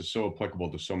when this is so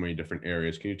applicable to so many different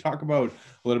areas. Can you talk about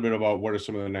a little bit about what are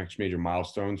some of the next major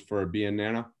milestones for BN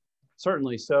Nano?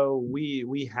 Certainly. So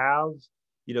we have,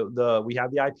 we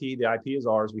have the IP. The IP is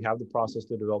ours. We have the process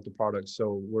to develop the products.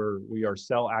 So we are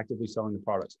actively selling the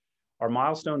products. Our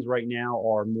milestones right now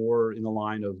are more in the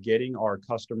line of getting our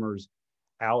customers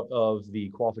out of the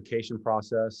qualification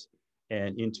process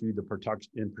and into the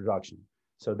production.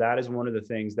 So that is one of the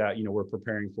things that we're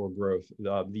preparing for growth.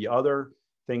 The other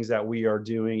things that we are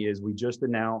doing is we just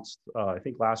announced, I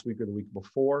think last week or the week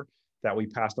before, that we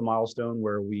passed a milestone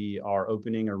where we are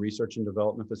opening a research and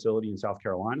development facility in South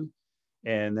Carolina.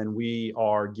 And then we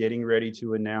are getting ready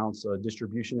to announce a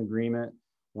distribution agreement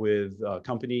with a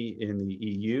company in the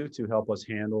EU to help us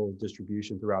handle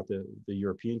distribution throughout the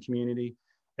European community.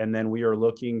 And then we are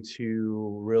looking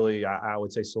to really, I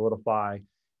would say, solidify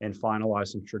and finalize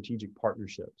some strategic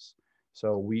partnerships.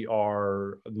 So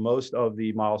most of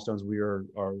the milestones we are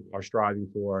striving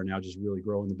for are now just really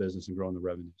growing the business and growing the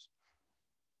revenues.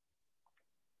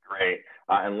 Great.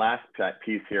 And last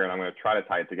piece here, and I'm going to try to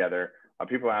tie it together.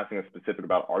 People are asking us specific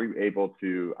about, are you able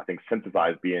to, I think,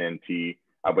 synthesize BNNT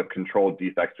with controlled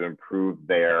defects to improve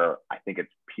their, I think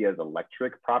it's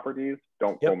piezoelectric properties?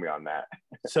 Don't quote me on that.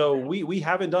 So we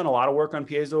haven't done a lot of work on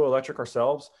piezoelectric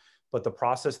ourselves, but the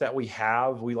process that we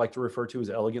have, we like to refer to as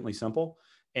elegantly simple.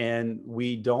 And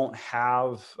we don't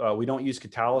use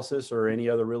catalysis or any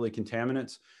other really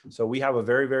contaminants. So we have a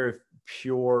very, very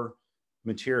pure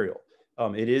material.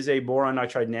 It is a boron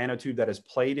nitride nanotube that is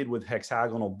plated with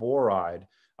hexagonal boron.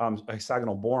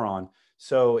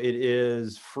 So it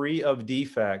is free of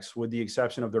defects, with the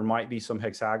exception of there might be some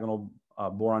hexagonal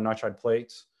boron nitride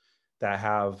plates that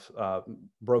have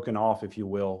broken off, if you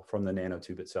will, from the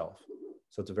nanotube itself.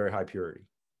 So it's a very high purity.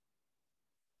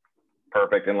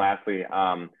 Perfect. And lastly,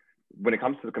 when it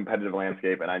comes to the competitive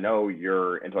landscape, and I know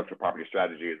your intellectual property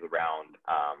strategy is around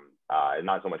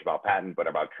not so much about patent, but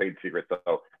about trade secrets.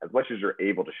 So as much as you're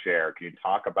able to share, can you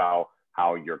talk about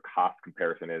how your cost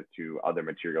comparison is to other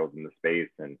materials in the space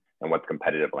and what the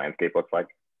competitive landscape looks like?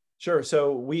 Sure.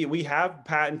 So we have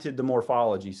patented the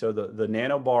morphology. So the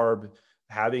nanobarb,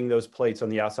 having those plates on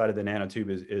the outside of the nanotube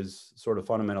is sort of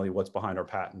fundamentally what's behind our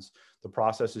patents. The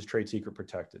process is trade secret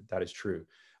protected. That is true.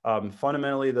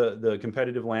 Fundamentally, the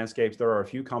competitive landscapes, there are a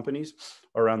few companies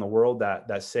around the world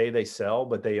that say they sell,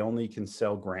 but they only can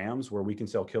sell grams, where we can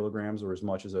sell kilograms or as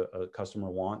much as a customer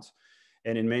wants.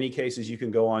 And in many cases, you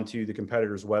can go onto the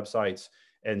competitors' websites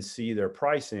and see their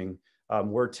pricing.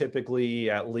 We're typically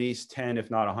at least 10, if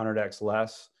not 100x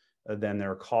less than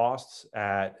their costs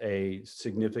at a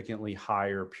significantly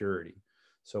higher purity.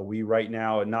 So we right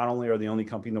now not only are the only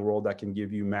company in the world that can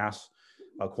give you mass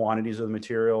quantities of the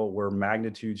material, we're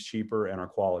magnitudes cheaper and our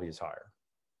quality is higher.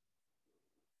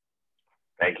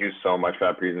 Thank you so much for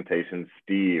that presentation,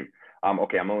 Steve.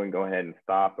 Okay, I'm going to go ahead and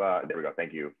stop. There we go.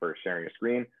 Thank you for sharing your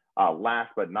screen.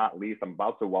 Last but not least, I'm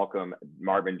about to welcome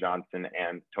Marvin Johnson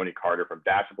and Tony Carter from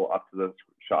Dashable up to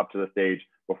the stage.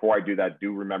 Before I do that,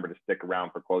 do remember to stick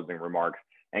around for closing remarks.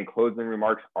 And closing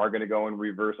remarks are going to go in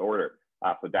reverse order.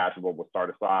 So Dashable will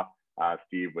start us off.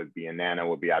 Steve with BN Nano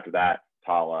will be after that.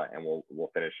 Tala, and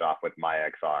we'll finish off with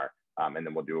MyXR, and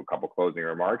then we'll do a couple closing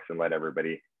remarks and let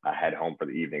everybody head home for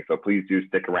the evening. So please do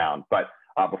stick around. But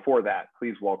before that,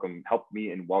 please help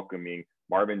me in welcoming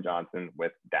Marvin Johnson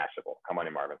with Dashable. Come on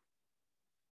in, Marvin.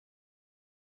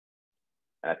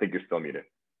 And I think you're still muted.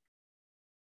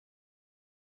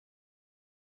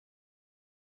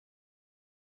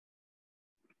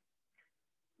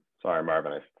 Sorry,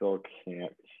 Marvin, I still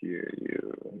can't hear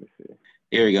you. Let me see.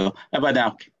 Here we go. How about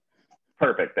now?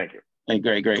 Perfect. Thank you. Hey,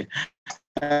 great.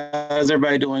 How's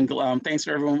everybody doing? Thanks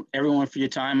for everyone for your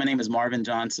time. My name is Marvin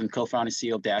Johnson, co-founder and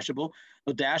CEO of Dashable.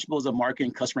 So Dashable is a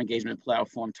marketing customer engagement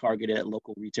platform targeted at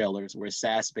local retailers. We're a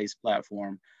SaaS-based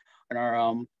platform.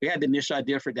 And we had the initial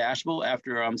idea for Dashable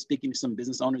after speaking to some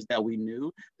business owners that we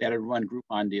knew that had run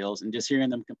Groupon deals, and just hearing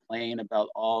them complain about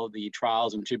all the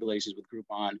trials and tribulations with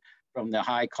Groupon, from the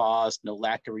high cost, no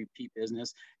lack of repeat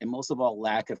business, and most of all,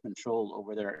 lack of control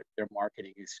over their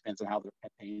marketing expense and how their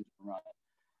campaigns run.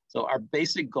 So our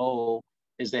basic goal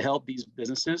is to help these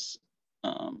businesses.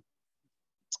 What's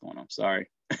going on? Sorry.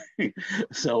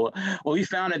 So what we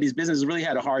found that these businesses really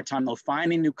had a hard time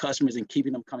finding new customers and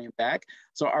keeping them coming back.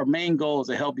 So our main goal is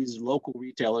to help these local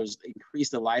retailers increase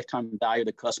the lifetime value of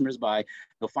the customers by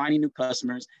finding new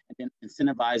customers and then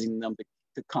incentivizing them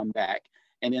to come back.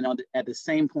 And then at the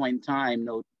same point in time,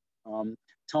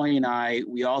 Tony and I,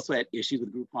 we also had issues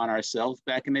with Groupon ourselves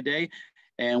back in the day,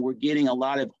 and we're getting a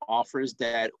lot of offers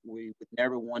that we would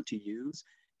never want to use.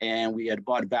 And we had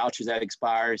bought vouchers that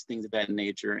expires, things of that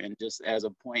nature. And just as a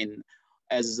point,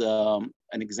 as an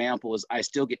example, is I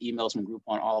still get emails from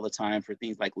Groupon all the time for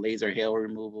things like laser hair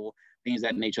removal, things of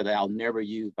that nature that I'll never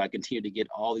use, but I continue to get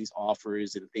all these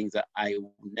offers and things that I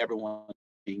never want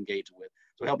to engage with.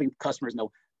 So helping customers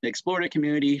know, explore their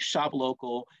community, shop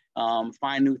local,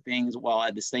 find new things while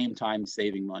at the same time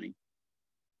saving money.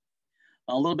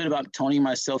 A little bit about Tony and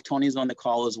myself. Tony's on the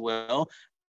call as well.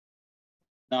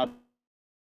 Now, I've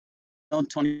known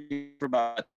Tony for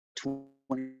about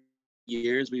 20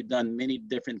 years. We've done many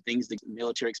different things, the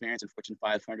military experience and Fortune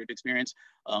 500 experience.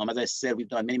 As I said, we've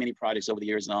done many projects over the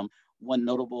years. One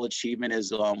notable achievement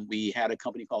is we had a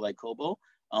company called Icobo.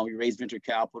 We raised venture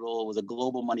capital. It was a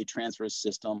global money transfer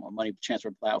system, or money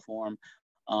transfer platform.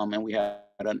 And we had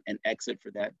an exit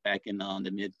for that back in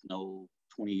the mid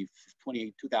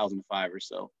 2005 or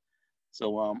so.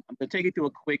 So I'm going to take you through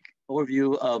a quick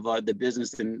overview of the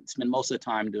business and spend most of the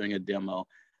time doing a demo.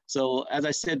 So as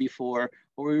I said before,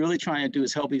 what we're really trying to do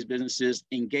is help these businesses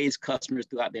engage customers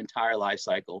throughout the entire life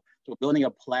cycle. So we're building a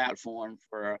platform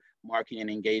for marketing and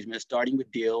engagement, starting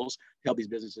with deals, to help these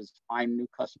businesses find new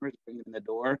customers, bring them in the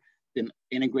door, then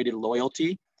integrated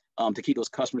loyalty to keep those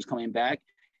customers coming back.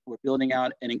 We're building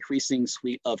out an increasing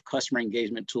suite of customer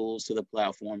engagement tools to the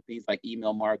platform, things like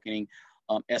email marketing,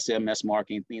 SMS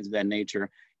marketing, things of that nature.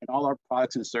 And all our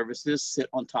products and services sit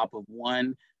on top of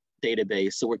one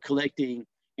database. So we're collecting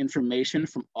information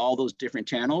from all those different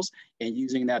channels and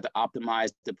using that to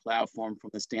optimize the platform from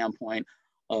the standpoint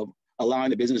of allowing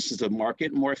the businesses to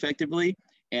market more effectively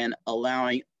and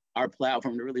allowing our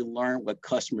platform to really learn what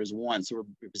customers want. So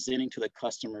we're presenting to the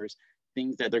customers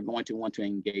things that they're going to want to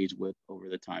engage with over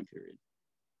the time period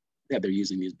that they're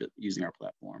using our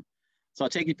platform. So I'll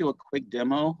take you through a quick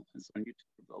demo. So on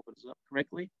YouTube opens up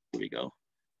correctly. Here we go.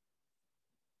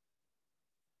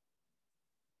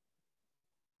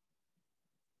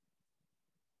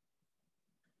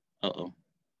 Uh-oh.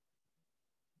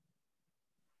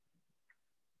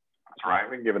 That's right.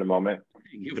 We can give it a moment.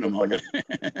 Give it a moment.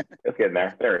 It's getting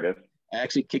there. There it is. I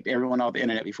actually kicked everyone off the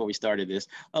internet before we started this.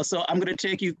 So I'm going to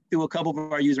take you through a couple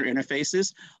of our user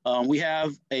interfaces. We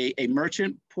have a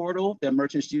merchant portal that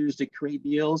merchants use to create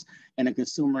deals and a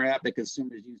consumer app that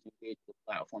consumers use to engage with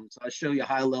the platform. So I'll show you a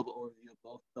high-level overview of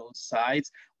both those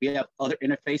sides. We have other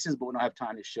interfaces, but we don't have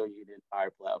time to show you the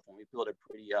entire platform. We built a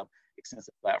pretty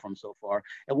extensive platform so far.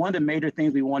 And one of the major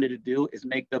things we wanted to do is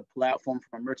make the platform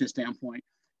from a merchant standpoint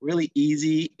really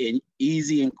easy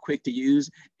and quick to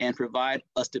use and provide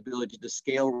us the ability to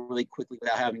scale really quickly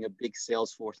without having a big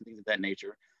sales force and things of that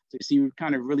nature. So you see, we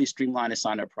kind of really streamline the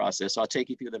sign-up process. So I'll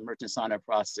take you through the merchant sign-up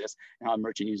process and how a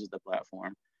merchant uses the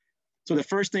platform. So the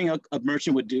first thing a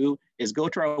merchant would do is go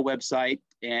to our website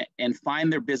and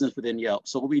find their business within Yelp.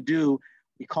 So what we do,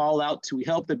 we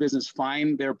help the business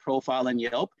find their profile in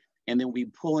Yelp, and then we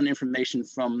pull in information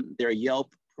from their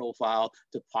Yelp profile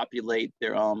to populate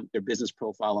their business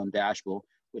profile on Dashable,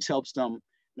 which helps them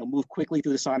move quickly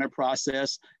through the sign-up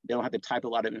process. They don't have to type a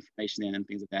lot of information in and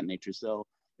things of that nature. So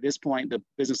at this point, the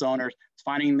business owner is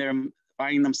finding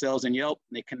themselves in Yelp,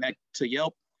 they connect to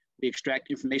Yelp, we extract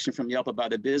information from Yelp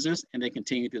about the business, and they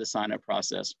continue through the sign-up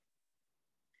process.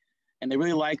 And they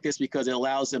really like this because it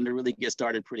allows them to really get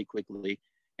started pretty quickly.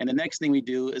 And the next thing we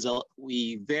do is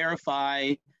we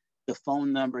verify the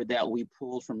phone number that we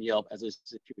pulled from Yelp as a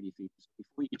security feature. So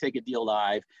before you take a deal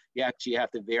live, you actually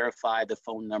have to verify the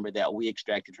phone number that we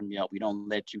extracted from Yelp. We don't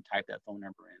let you type that phone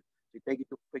number in. So we take you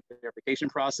through a quick verification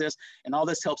process, and all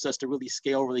this helps us to really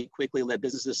scale really quickly, let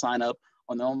businesses sign up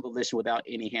on their own volition without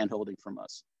any hand-holding from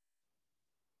us.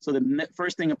 So the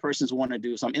first thing a person's want to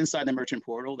do, so I'm inside the merchant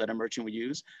portal that a merchant would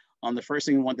use. The first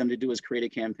thing we want them to do is create a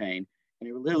campaign. And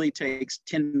it literally takes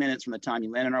 10 minutes from the time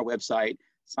you land on our website,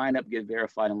 sign up, get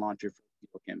verified, and launch your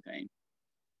campaign.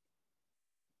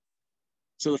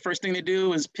 So the first thing they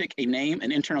do is pick a name,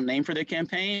 an internal name for their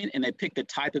campaign, and they pick the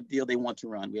type of deal they want to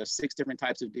run. We have 6 different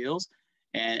types of deals.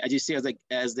 And as you see,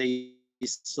 as they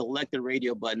select the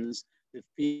radio buttons, the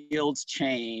fields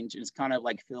change, and it's kind of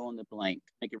like fill in the blank,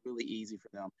 make it really easy for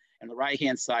them. And the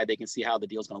right-hand side, they can see how the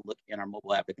deal is going to look in our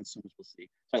mobile app that consumers will see.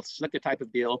 So I select the type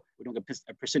of deal. We're doing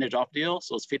a percentage off deal.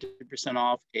 So it's 50%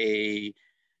 off a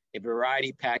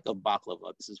variety pack of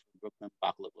baklava. This is from Brooklyn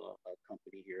Baklava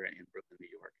company here in Brooklyn, New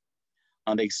York.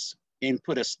 They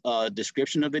input a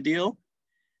description of the deal.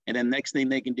 And then next thing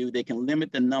they can do, they can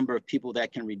limit the number of people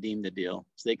that can redeem the deal.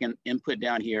 So they can input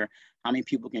down here how many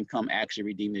people can come actually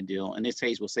redeem the deal. In this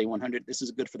case, we'll say 100. This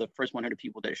is good for the first 100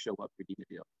 people that show up to redeem the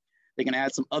deal. They can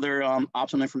add some other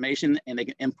optional information, and they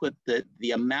can input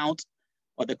the amount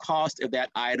or the cost of that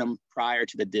item prior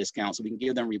to the discount. So we can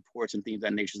give them reports and things of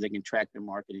that nature so they can track their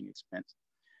marketing expense.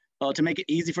 To make it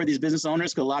easy for these business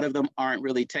owners, because a lot of them aren't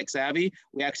really tech savvy,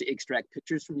 we actually extract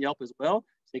pictures from Yelp as well.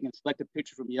 So they can select a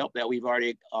picture from Yelp that we've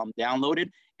already downloaded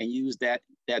and use that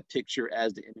picture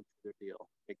as the image of their deal.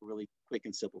 Make it really quick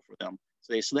and simple for them.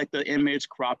 So they select the image,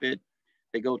 crop it,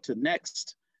 they go to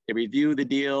next, they review the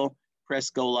deal, press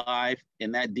go live,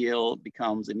 and that deal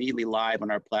becomes immediately live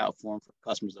on our platform for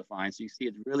customers to find. So you see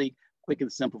it's really quick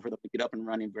and simple for them to get up and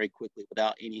running very quickly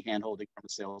without any hand-holding from a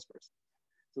salesperson.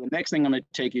 So the next thing I'm going to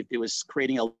take you through is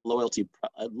creating a loyalty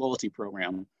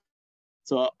program.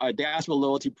 So our Dashable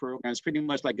loyalty program is pretty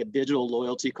much like a digital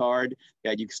loyalty card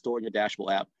that you can store in your Dashable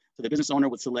app. So the business owner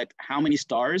would select how many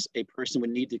stars a person would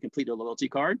need to complete their loyalty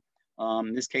card.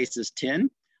 In this case is 10.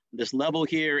 This level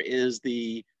here is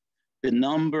the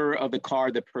number of the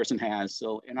card the person has.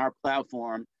 So in our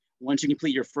platform, once you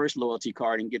complete your first loyalty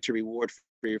card and get your reward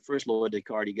for your first loyalty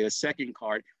card, you get a second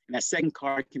card, and that second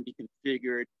card can be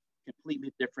configured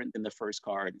completely different than the first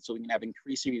card. So we can have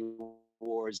increasing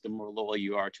rewards the more loyal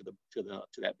you are to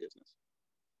that business.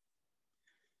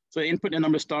 So input the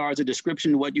number of stars, a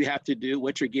description of what you have to do,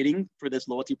 what you're getting for this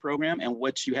loyalty program, and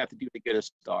what you have to do to get a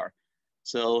star.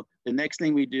 So the next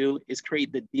thing we do is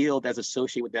create the deal that's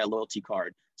associated with that loyalty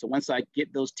card. So once I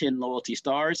get those 10 loyalty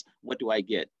stars, what do I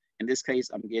get? In this case,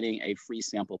 I'm getting a free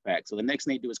sample pack. So the next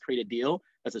thing to do is create a deal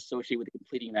that's associated with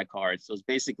completing that card. So it's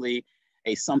basically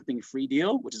a something free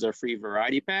deal, which is our free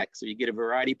variety pack. So you get a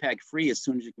variety pack free as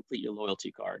soon as you complete your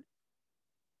loyalty card.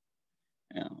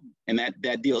 And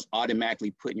that deal is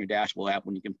automatically put in your Dashable app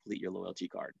when you complete your loyalty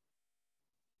card.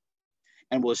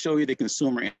 And we'll show you the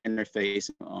consumer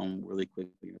interface really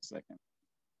quickly in a second.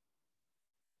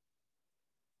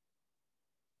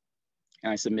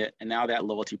 And I submit, and now that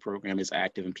loyalty program is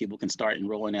active and people can start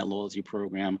enrolling that loyalty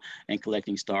program and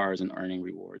collecting stars and earning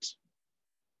rewards.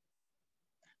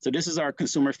 So this is our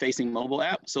consumer-facing mobile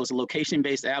app. So it's a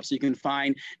location-based app, so you can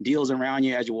find deals around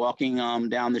you as you're walking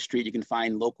down the street. You can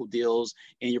find local deals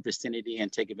in your vicinity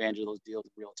and take advantage of those deals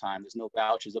in real time. There's no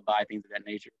vouchers or buy things of that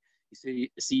nature. You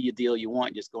see your deal you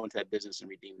want, just go into that business and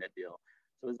redeem that deal.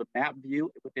 So there's a map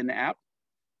view within the app.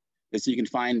 So you can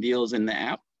find deals in the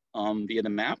app via the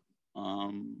map.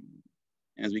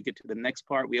 As we get to the next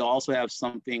part, we also have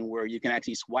something where you can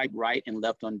actually swipe right and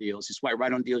left on deals. You swipe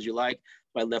right on deals you like,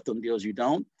 swipe left on deals you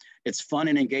don't. It's fun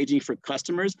and engaging for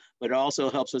customers, but it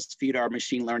also helps us feed our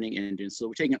machine learning engine. So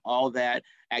we're taking all that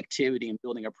activity and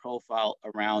building a profile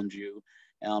around you.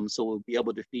 So we'll be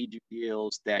able to feed you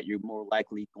deals that you're more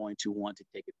likely going to want to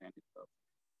take advantage of.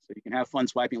 So you can have fun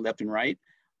swiping left and right,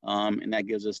 and that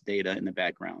gives us data in the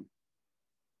background.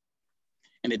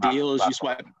 And the deals you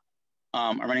swipe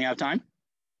are running out of time?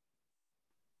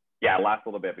 Yeah, last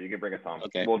little bit, but you can bring us home.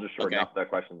 Okay. We'll just shorten up the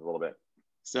questions a little bit.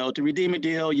 So to redeem a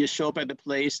deal, you show up at the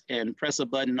place and press a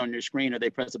button on your screen, or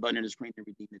they press a button on the screen to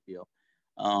redeem the deal.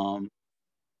 And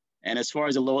as far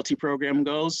as the loyalty program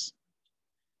goes,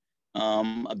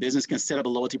 a business can set up a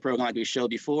loyalty program like we showed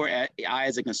before. I,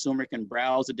 as a consumer, can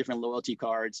browse the different loyalty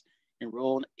cards,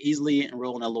 easily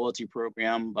enroll in a loyalty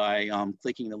program by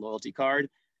clicking the loyalty card.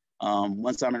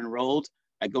 Once I'm enrolled,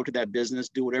 I go to that business,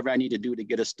 do whatever I need to do to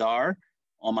get a star.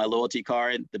 On my loyalty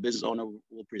card, the business owner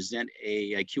will present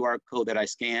a QR code that I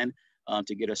scan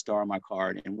to get a star on my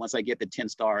card. And once I get the 10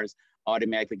 stars,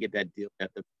 automatically get that deal that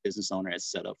the business owner has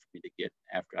set up for me to get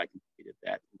after I completed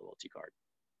that loyalty card.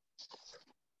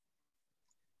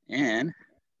 And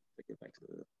get back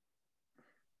to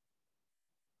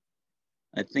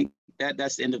I think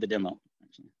that's the end of the demo.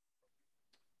 Actually.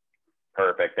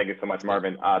 Perfect. Thank you so much,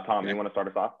 Marvin. Tom, you want to start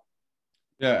us off?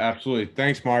 Yeah, absolutely.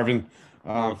 Thanks, Marvin.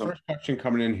 First question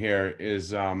coming in here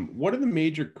is, what are the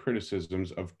major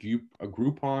criticisms of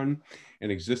Groupon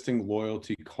and existing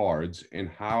loyalty cards, and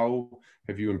how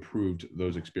have you improved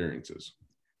those experiences?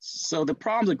 So the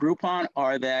problems with Groupon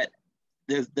are that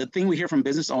the thing we hear from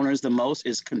business owners the most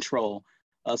is control.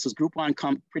 So Groupon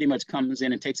pretty much comes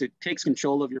in and takes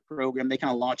control of your program. They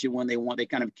kind of launch it when they want. They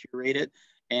kind of curate it,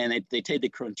 and they take the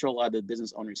control out of the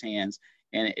business owner's hands.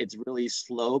 And it's really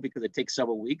slow because it takes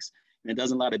several weeks, and it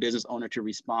doesn't allow the business owner to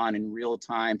respond in real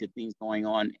time to things going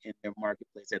on in their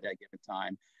marketplace at that given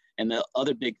time. And the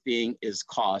other big thing is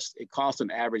cost. It costs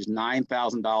an average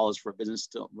 $9,000 for a business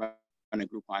to run a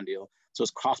Groupon deal. So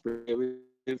it's cost prohibitive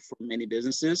for many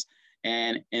businesses.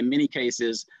 And in many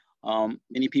cases,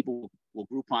 many people will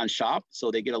Groupon shop.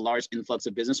 So they get a large influx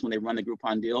of business when they run the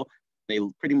Groupon deal. They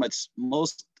pretty much,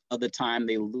 most of the time,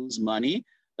 they lose money,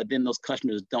 but then those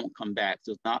customers don't come back.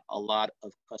 So there's not a lot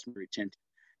of customer retention.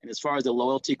 And as far as the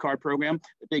loyalty card program,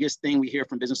 the biggest thing we hear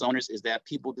from business owners is that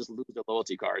people just lose their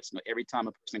loyalty cards. You know, every time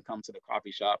a person comes to the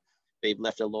coffee shop, they've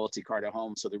left their loyalty card at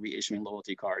home, so they're reissuing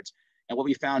loyalty cards. And what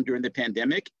we found during the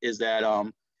pandemic is that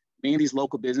many of these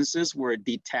local businesses were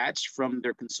detached from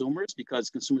their consumers because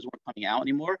consumers weren't coming out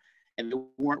anymore, and they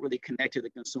weren't really connected to the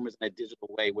consumers in a digital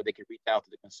way where they could reach out to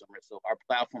the consumers. So our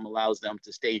platform allows them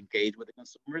to stay engaged with the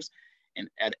consumers. And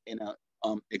in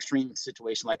an extreme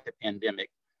situation like the pandemic,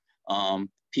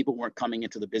 people weren't coming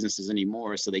into the businesses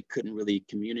anymore, so they couldn't really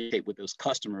communicate with those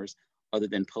customers other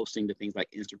than posting to things like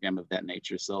Instagram of that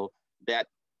nature. So that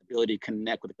ability to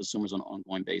connect with the consumers on an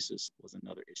ongoing basis was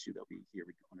another issue that we hear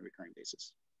on a recurring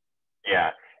basis.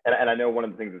 Yeah, and I know one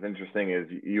of the things that's interesting is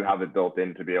you have it built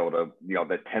in to be able to, you know,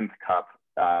 the 10th cup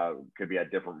could be a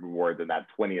different reward than that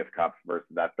 20th cup versus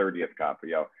that 30th cup.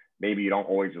 You know, maybe you don't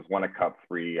always just want a cup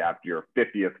free after your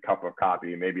 50th cup of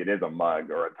coffee. Maybe it is a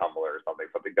mug or a tumbler or something.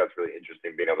 So I think that's really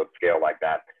interesting, being able to scale like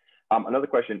that. Another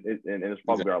question, and it's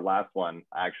probably our last one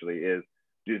actually, is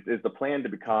the plan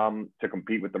to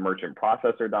compete with the merchant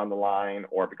processor down the line,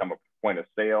 or become a point of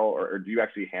sale, or do you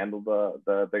actually handle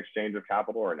the exchange of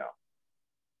capital, or no?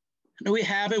 No, we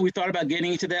haven't. We thought about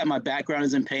getting into that. My background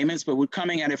is in payments, but we're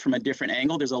coming at it from a different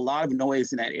angle. There's a lot of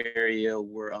noise in that area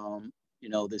where, you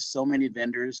know, there's so many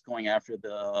vendors going after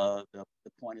the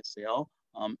point of sale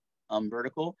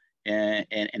vertical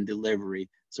and delivery.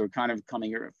 So we're kind of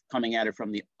coming at it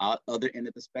from the other end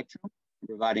of the spectrum,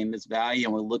 providing this value,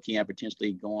 and we're looking at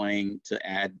potentially going to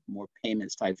add more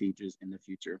payments type features in the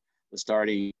future, but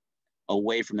starting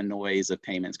away from the noise of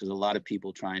payments, because a lot of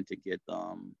people trying to get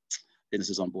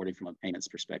businesses onboarding from a payments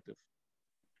perspective.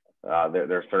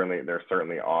 There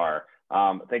certainly are.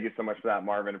 Thank you so much for that,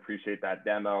 Marvin. Appreciate that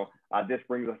demo. This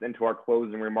brings us into our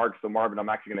closing remarks. So Marvin, I'm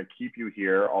actually going to keep you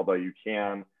here, although you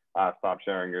can stop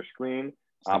sharing your screen.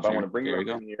 But I want to bring you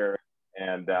up in here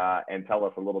and tell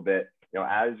us a little bit, you know,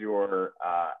 as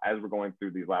we're going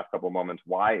through these last couple of moments,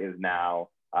 why is now,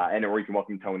 or you can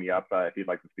welcome Tony up if you'd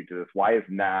like to speak to this. Why is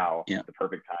now the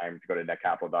perfect time to go to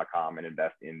netcapital.com and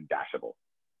invest in Dashable?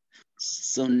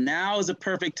 So now is a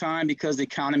perfect time because the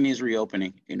economy is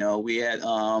reopening. You know, we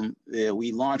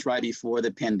launched right before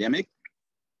the pandemic,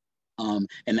 and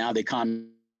now the economy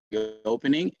is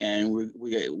opening, and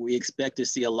we expect to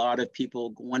see a lot of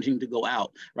people wanting to go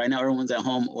out. Right now, everyone's at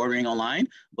home ordering online,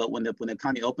 but when the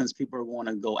economy opens, people are going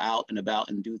to go out and about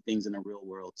and do things in the real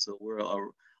world. So we're a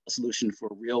solution for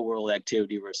real world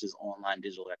activity versus online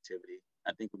digital activity.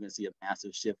 I think we're going to see a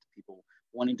massive shift to people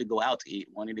wanting to go out to eat,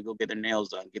 wanting to go get their nails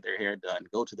done, get their hair done,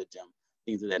 go to the gym,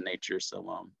 things of that nature.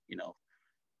 So, you know,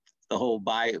 the whole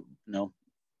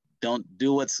don't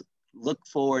do look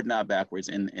forward, not backwards.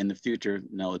 In the future,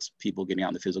 it's people getting out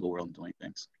in the physical world and doing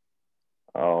things.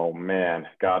 Oh man,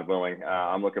 God willing.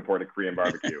 I'm looking forward to Korean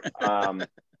barbecue.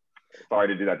 Sorry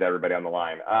to do that to everybody on the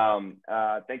line.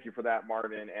 Thank you for that,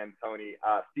 Marvin and Tony.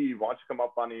 Steve, why don't you come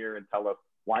up on here and tell us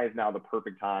why is now the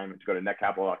perfect time to go to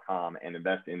netcapital.com and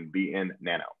invest in BN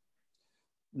Nano?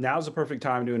 Now's the perfect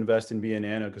time to invest in BN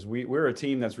Nano because we're a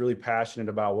team that's really passionate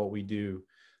about what we do.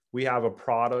 We have a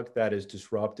product that is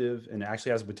disruptive and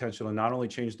actually has the potential to not only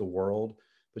change the world,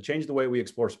 but change the way we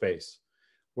explore space.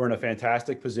 We're in a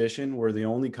fantastic position. We're the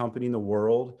only company in the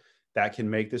world that can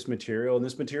make this material. And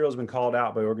this material has been called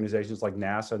out by organizations like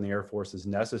NASA and the Air Force as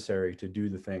necessary to do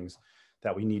the things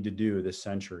that we need to do this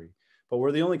century. But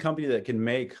we're the only company that can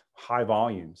make high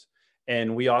volumes.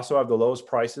 And we also have the lowest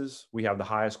prices. We have the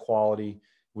highest quality.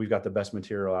 We've got the best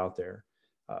material out there.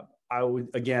 I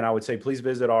would say, please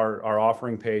visit our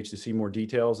offering page to see more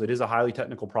details. It is a highly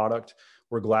technical product.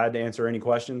 We're glad to answer any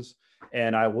questions.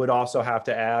 And I would also have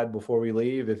to add before we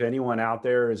leave, if anyone out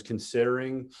there is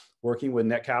considering working with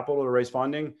Netcapital to raise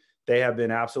funding, they have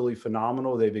been absolutely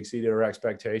phenomenal. They've exceeded our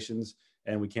expectations,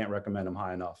 and we can't recommend them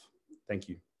high enough. Thank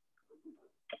you.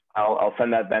 I'll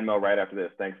send that Venmo right after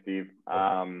this. Thanks, Steve.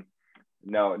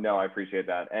 No, I appreciate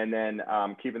that. And then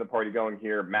keeping the party going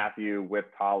here, Matthew with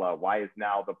Tala. Why is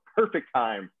now the perfect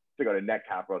time to go to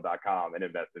netcapital.com and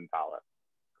invest in Tala?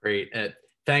 Great.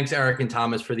 Thanks, Eric and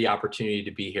Thomas, for the opportunity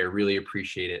to be here. Really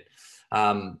appreciate it.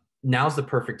 Now's the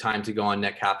perfect time to go on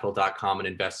netcapital.com and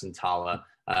invest in Tala.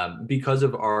 Because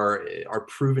of our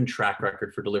proven track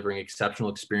record for delivering exceptional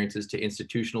experiences to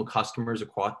institutional customers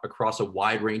across a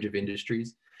wide range of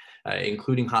industries,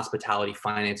 including hospitality,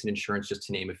 finance, and insurance, just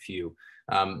to name a few.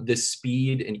 The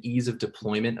speed and ease of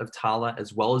deployment of Tala,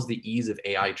 as well as the ease of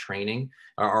AI training,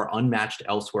 are unmatched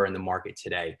elsewhere in the market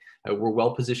today. We're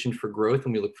well positioned for growth,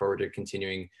 and we look forward to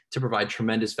continuing to provide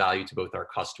tremendous value to both our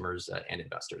customers and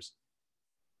investors.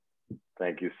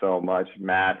 Thank you so much,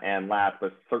 Matt. And last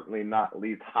but certainly not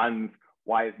least, Hans,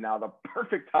 why is now the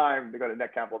perfect time to go to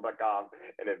netcapital.com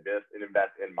and invest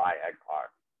in MyXR?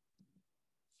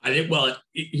 I think, well,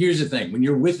 here's the thing. When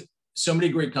you're with so many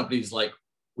great companies like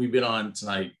we've been on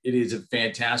tonight, it is a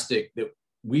fantastic that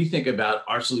we think about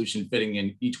our solution fitting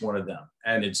in each one of them.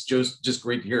 And it's just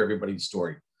great to hear everybody's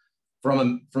story.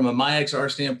 From a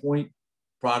MyXR standpoint,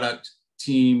 product,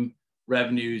 team,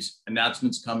 revenues,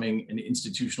 announcements coming, and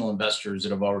institutional investors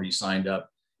that have already signed up.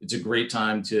 It's a great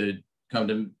time to come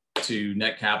to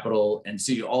Netcapital and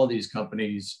see all these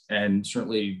companies, and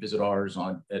certainly visit ours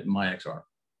at MyXR.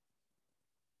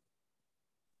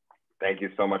 Thank you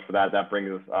so much for that. That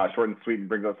brings us short and sweet and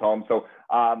brings us home. So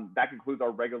that concludes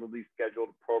our regularly scheduled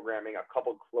programming. A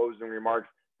couple closing remarks.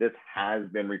 This has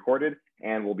been recorded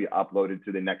and will be uploaded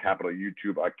to the Netcapital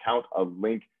YouTube account. A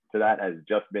link to that has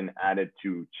just been added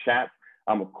to chat.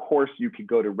 Of course, you can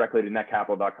go directly to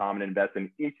netcapital.com and invest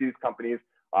in each of these companies.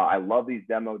 I love these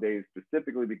demo days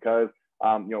specifically because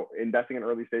investing in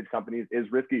early stage companies is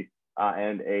risky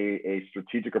and a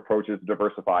strategic approach is to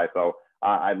diversify. So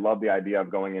I love the idea of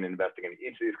going in and investing in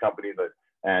each of these companies,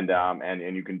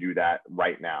 and you can do that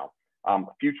right now.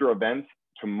 Future events,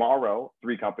 tomorrow,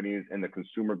 3 companies in the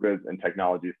consumer goods and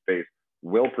technology space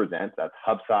will present. That's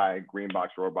Hubside, Greenbox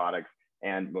Robotics,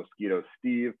 and Mosquito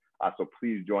Steve. So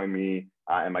please join me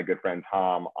and my good friend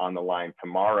Tom on the line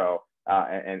tomorrow.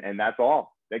 And that's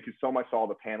all. Thank you so much to all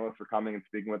the panelists for coming and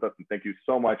speaking with us. And thank you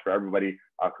so much for everybody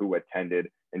who attended.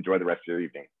 Enjoy the rest of your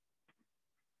evening.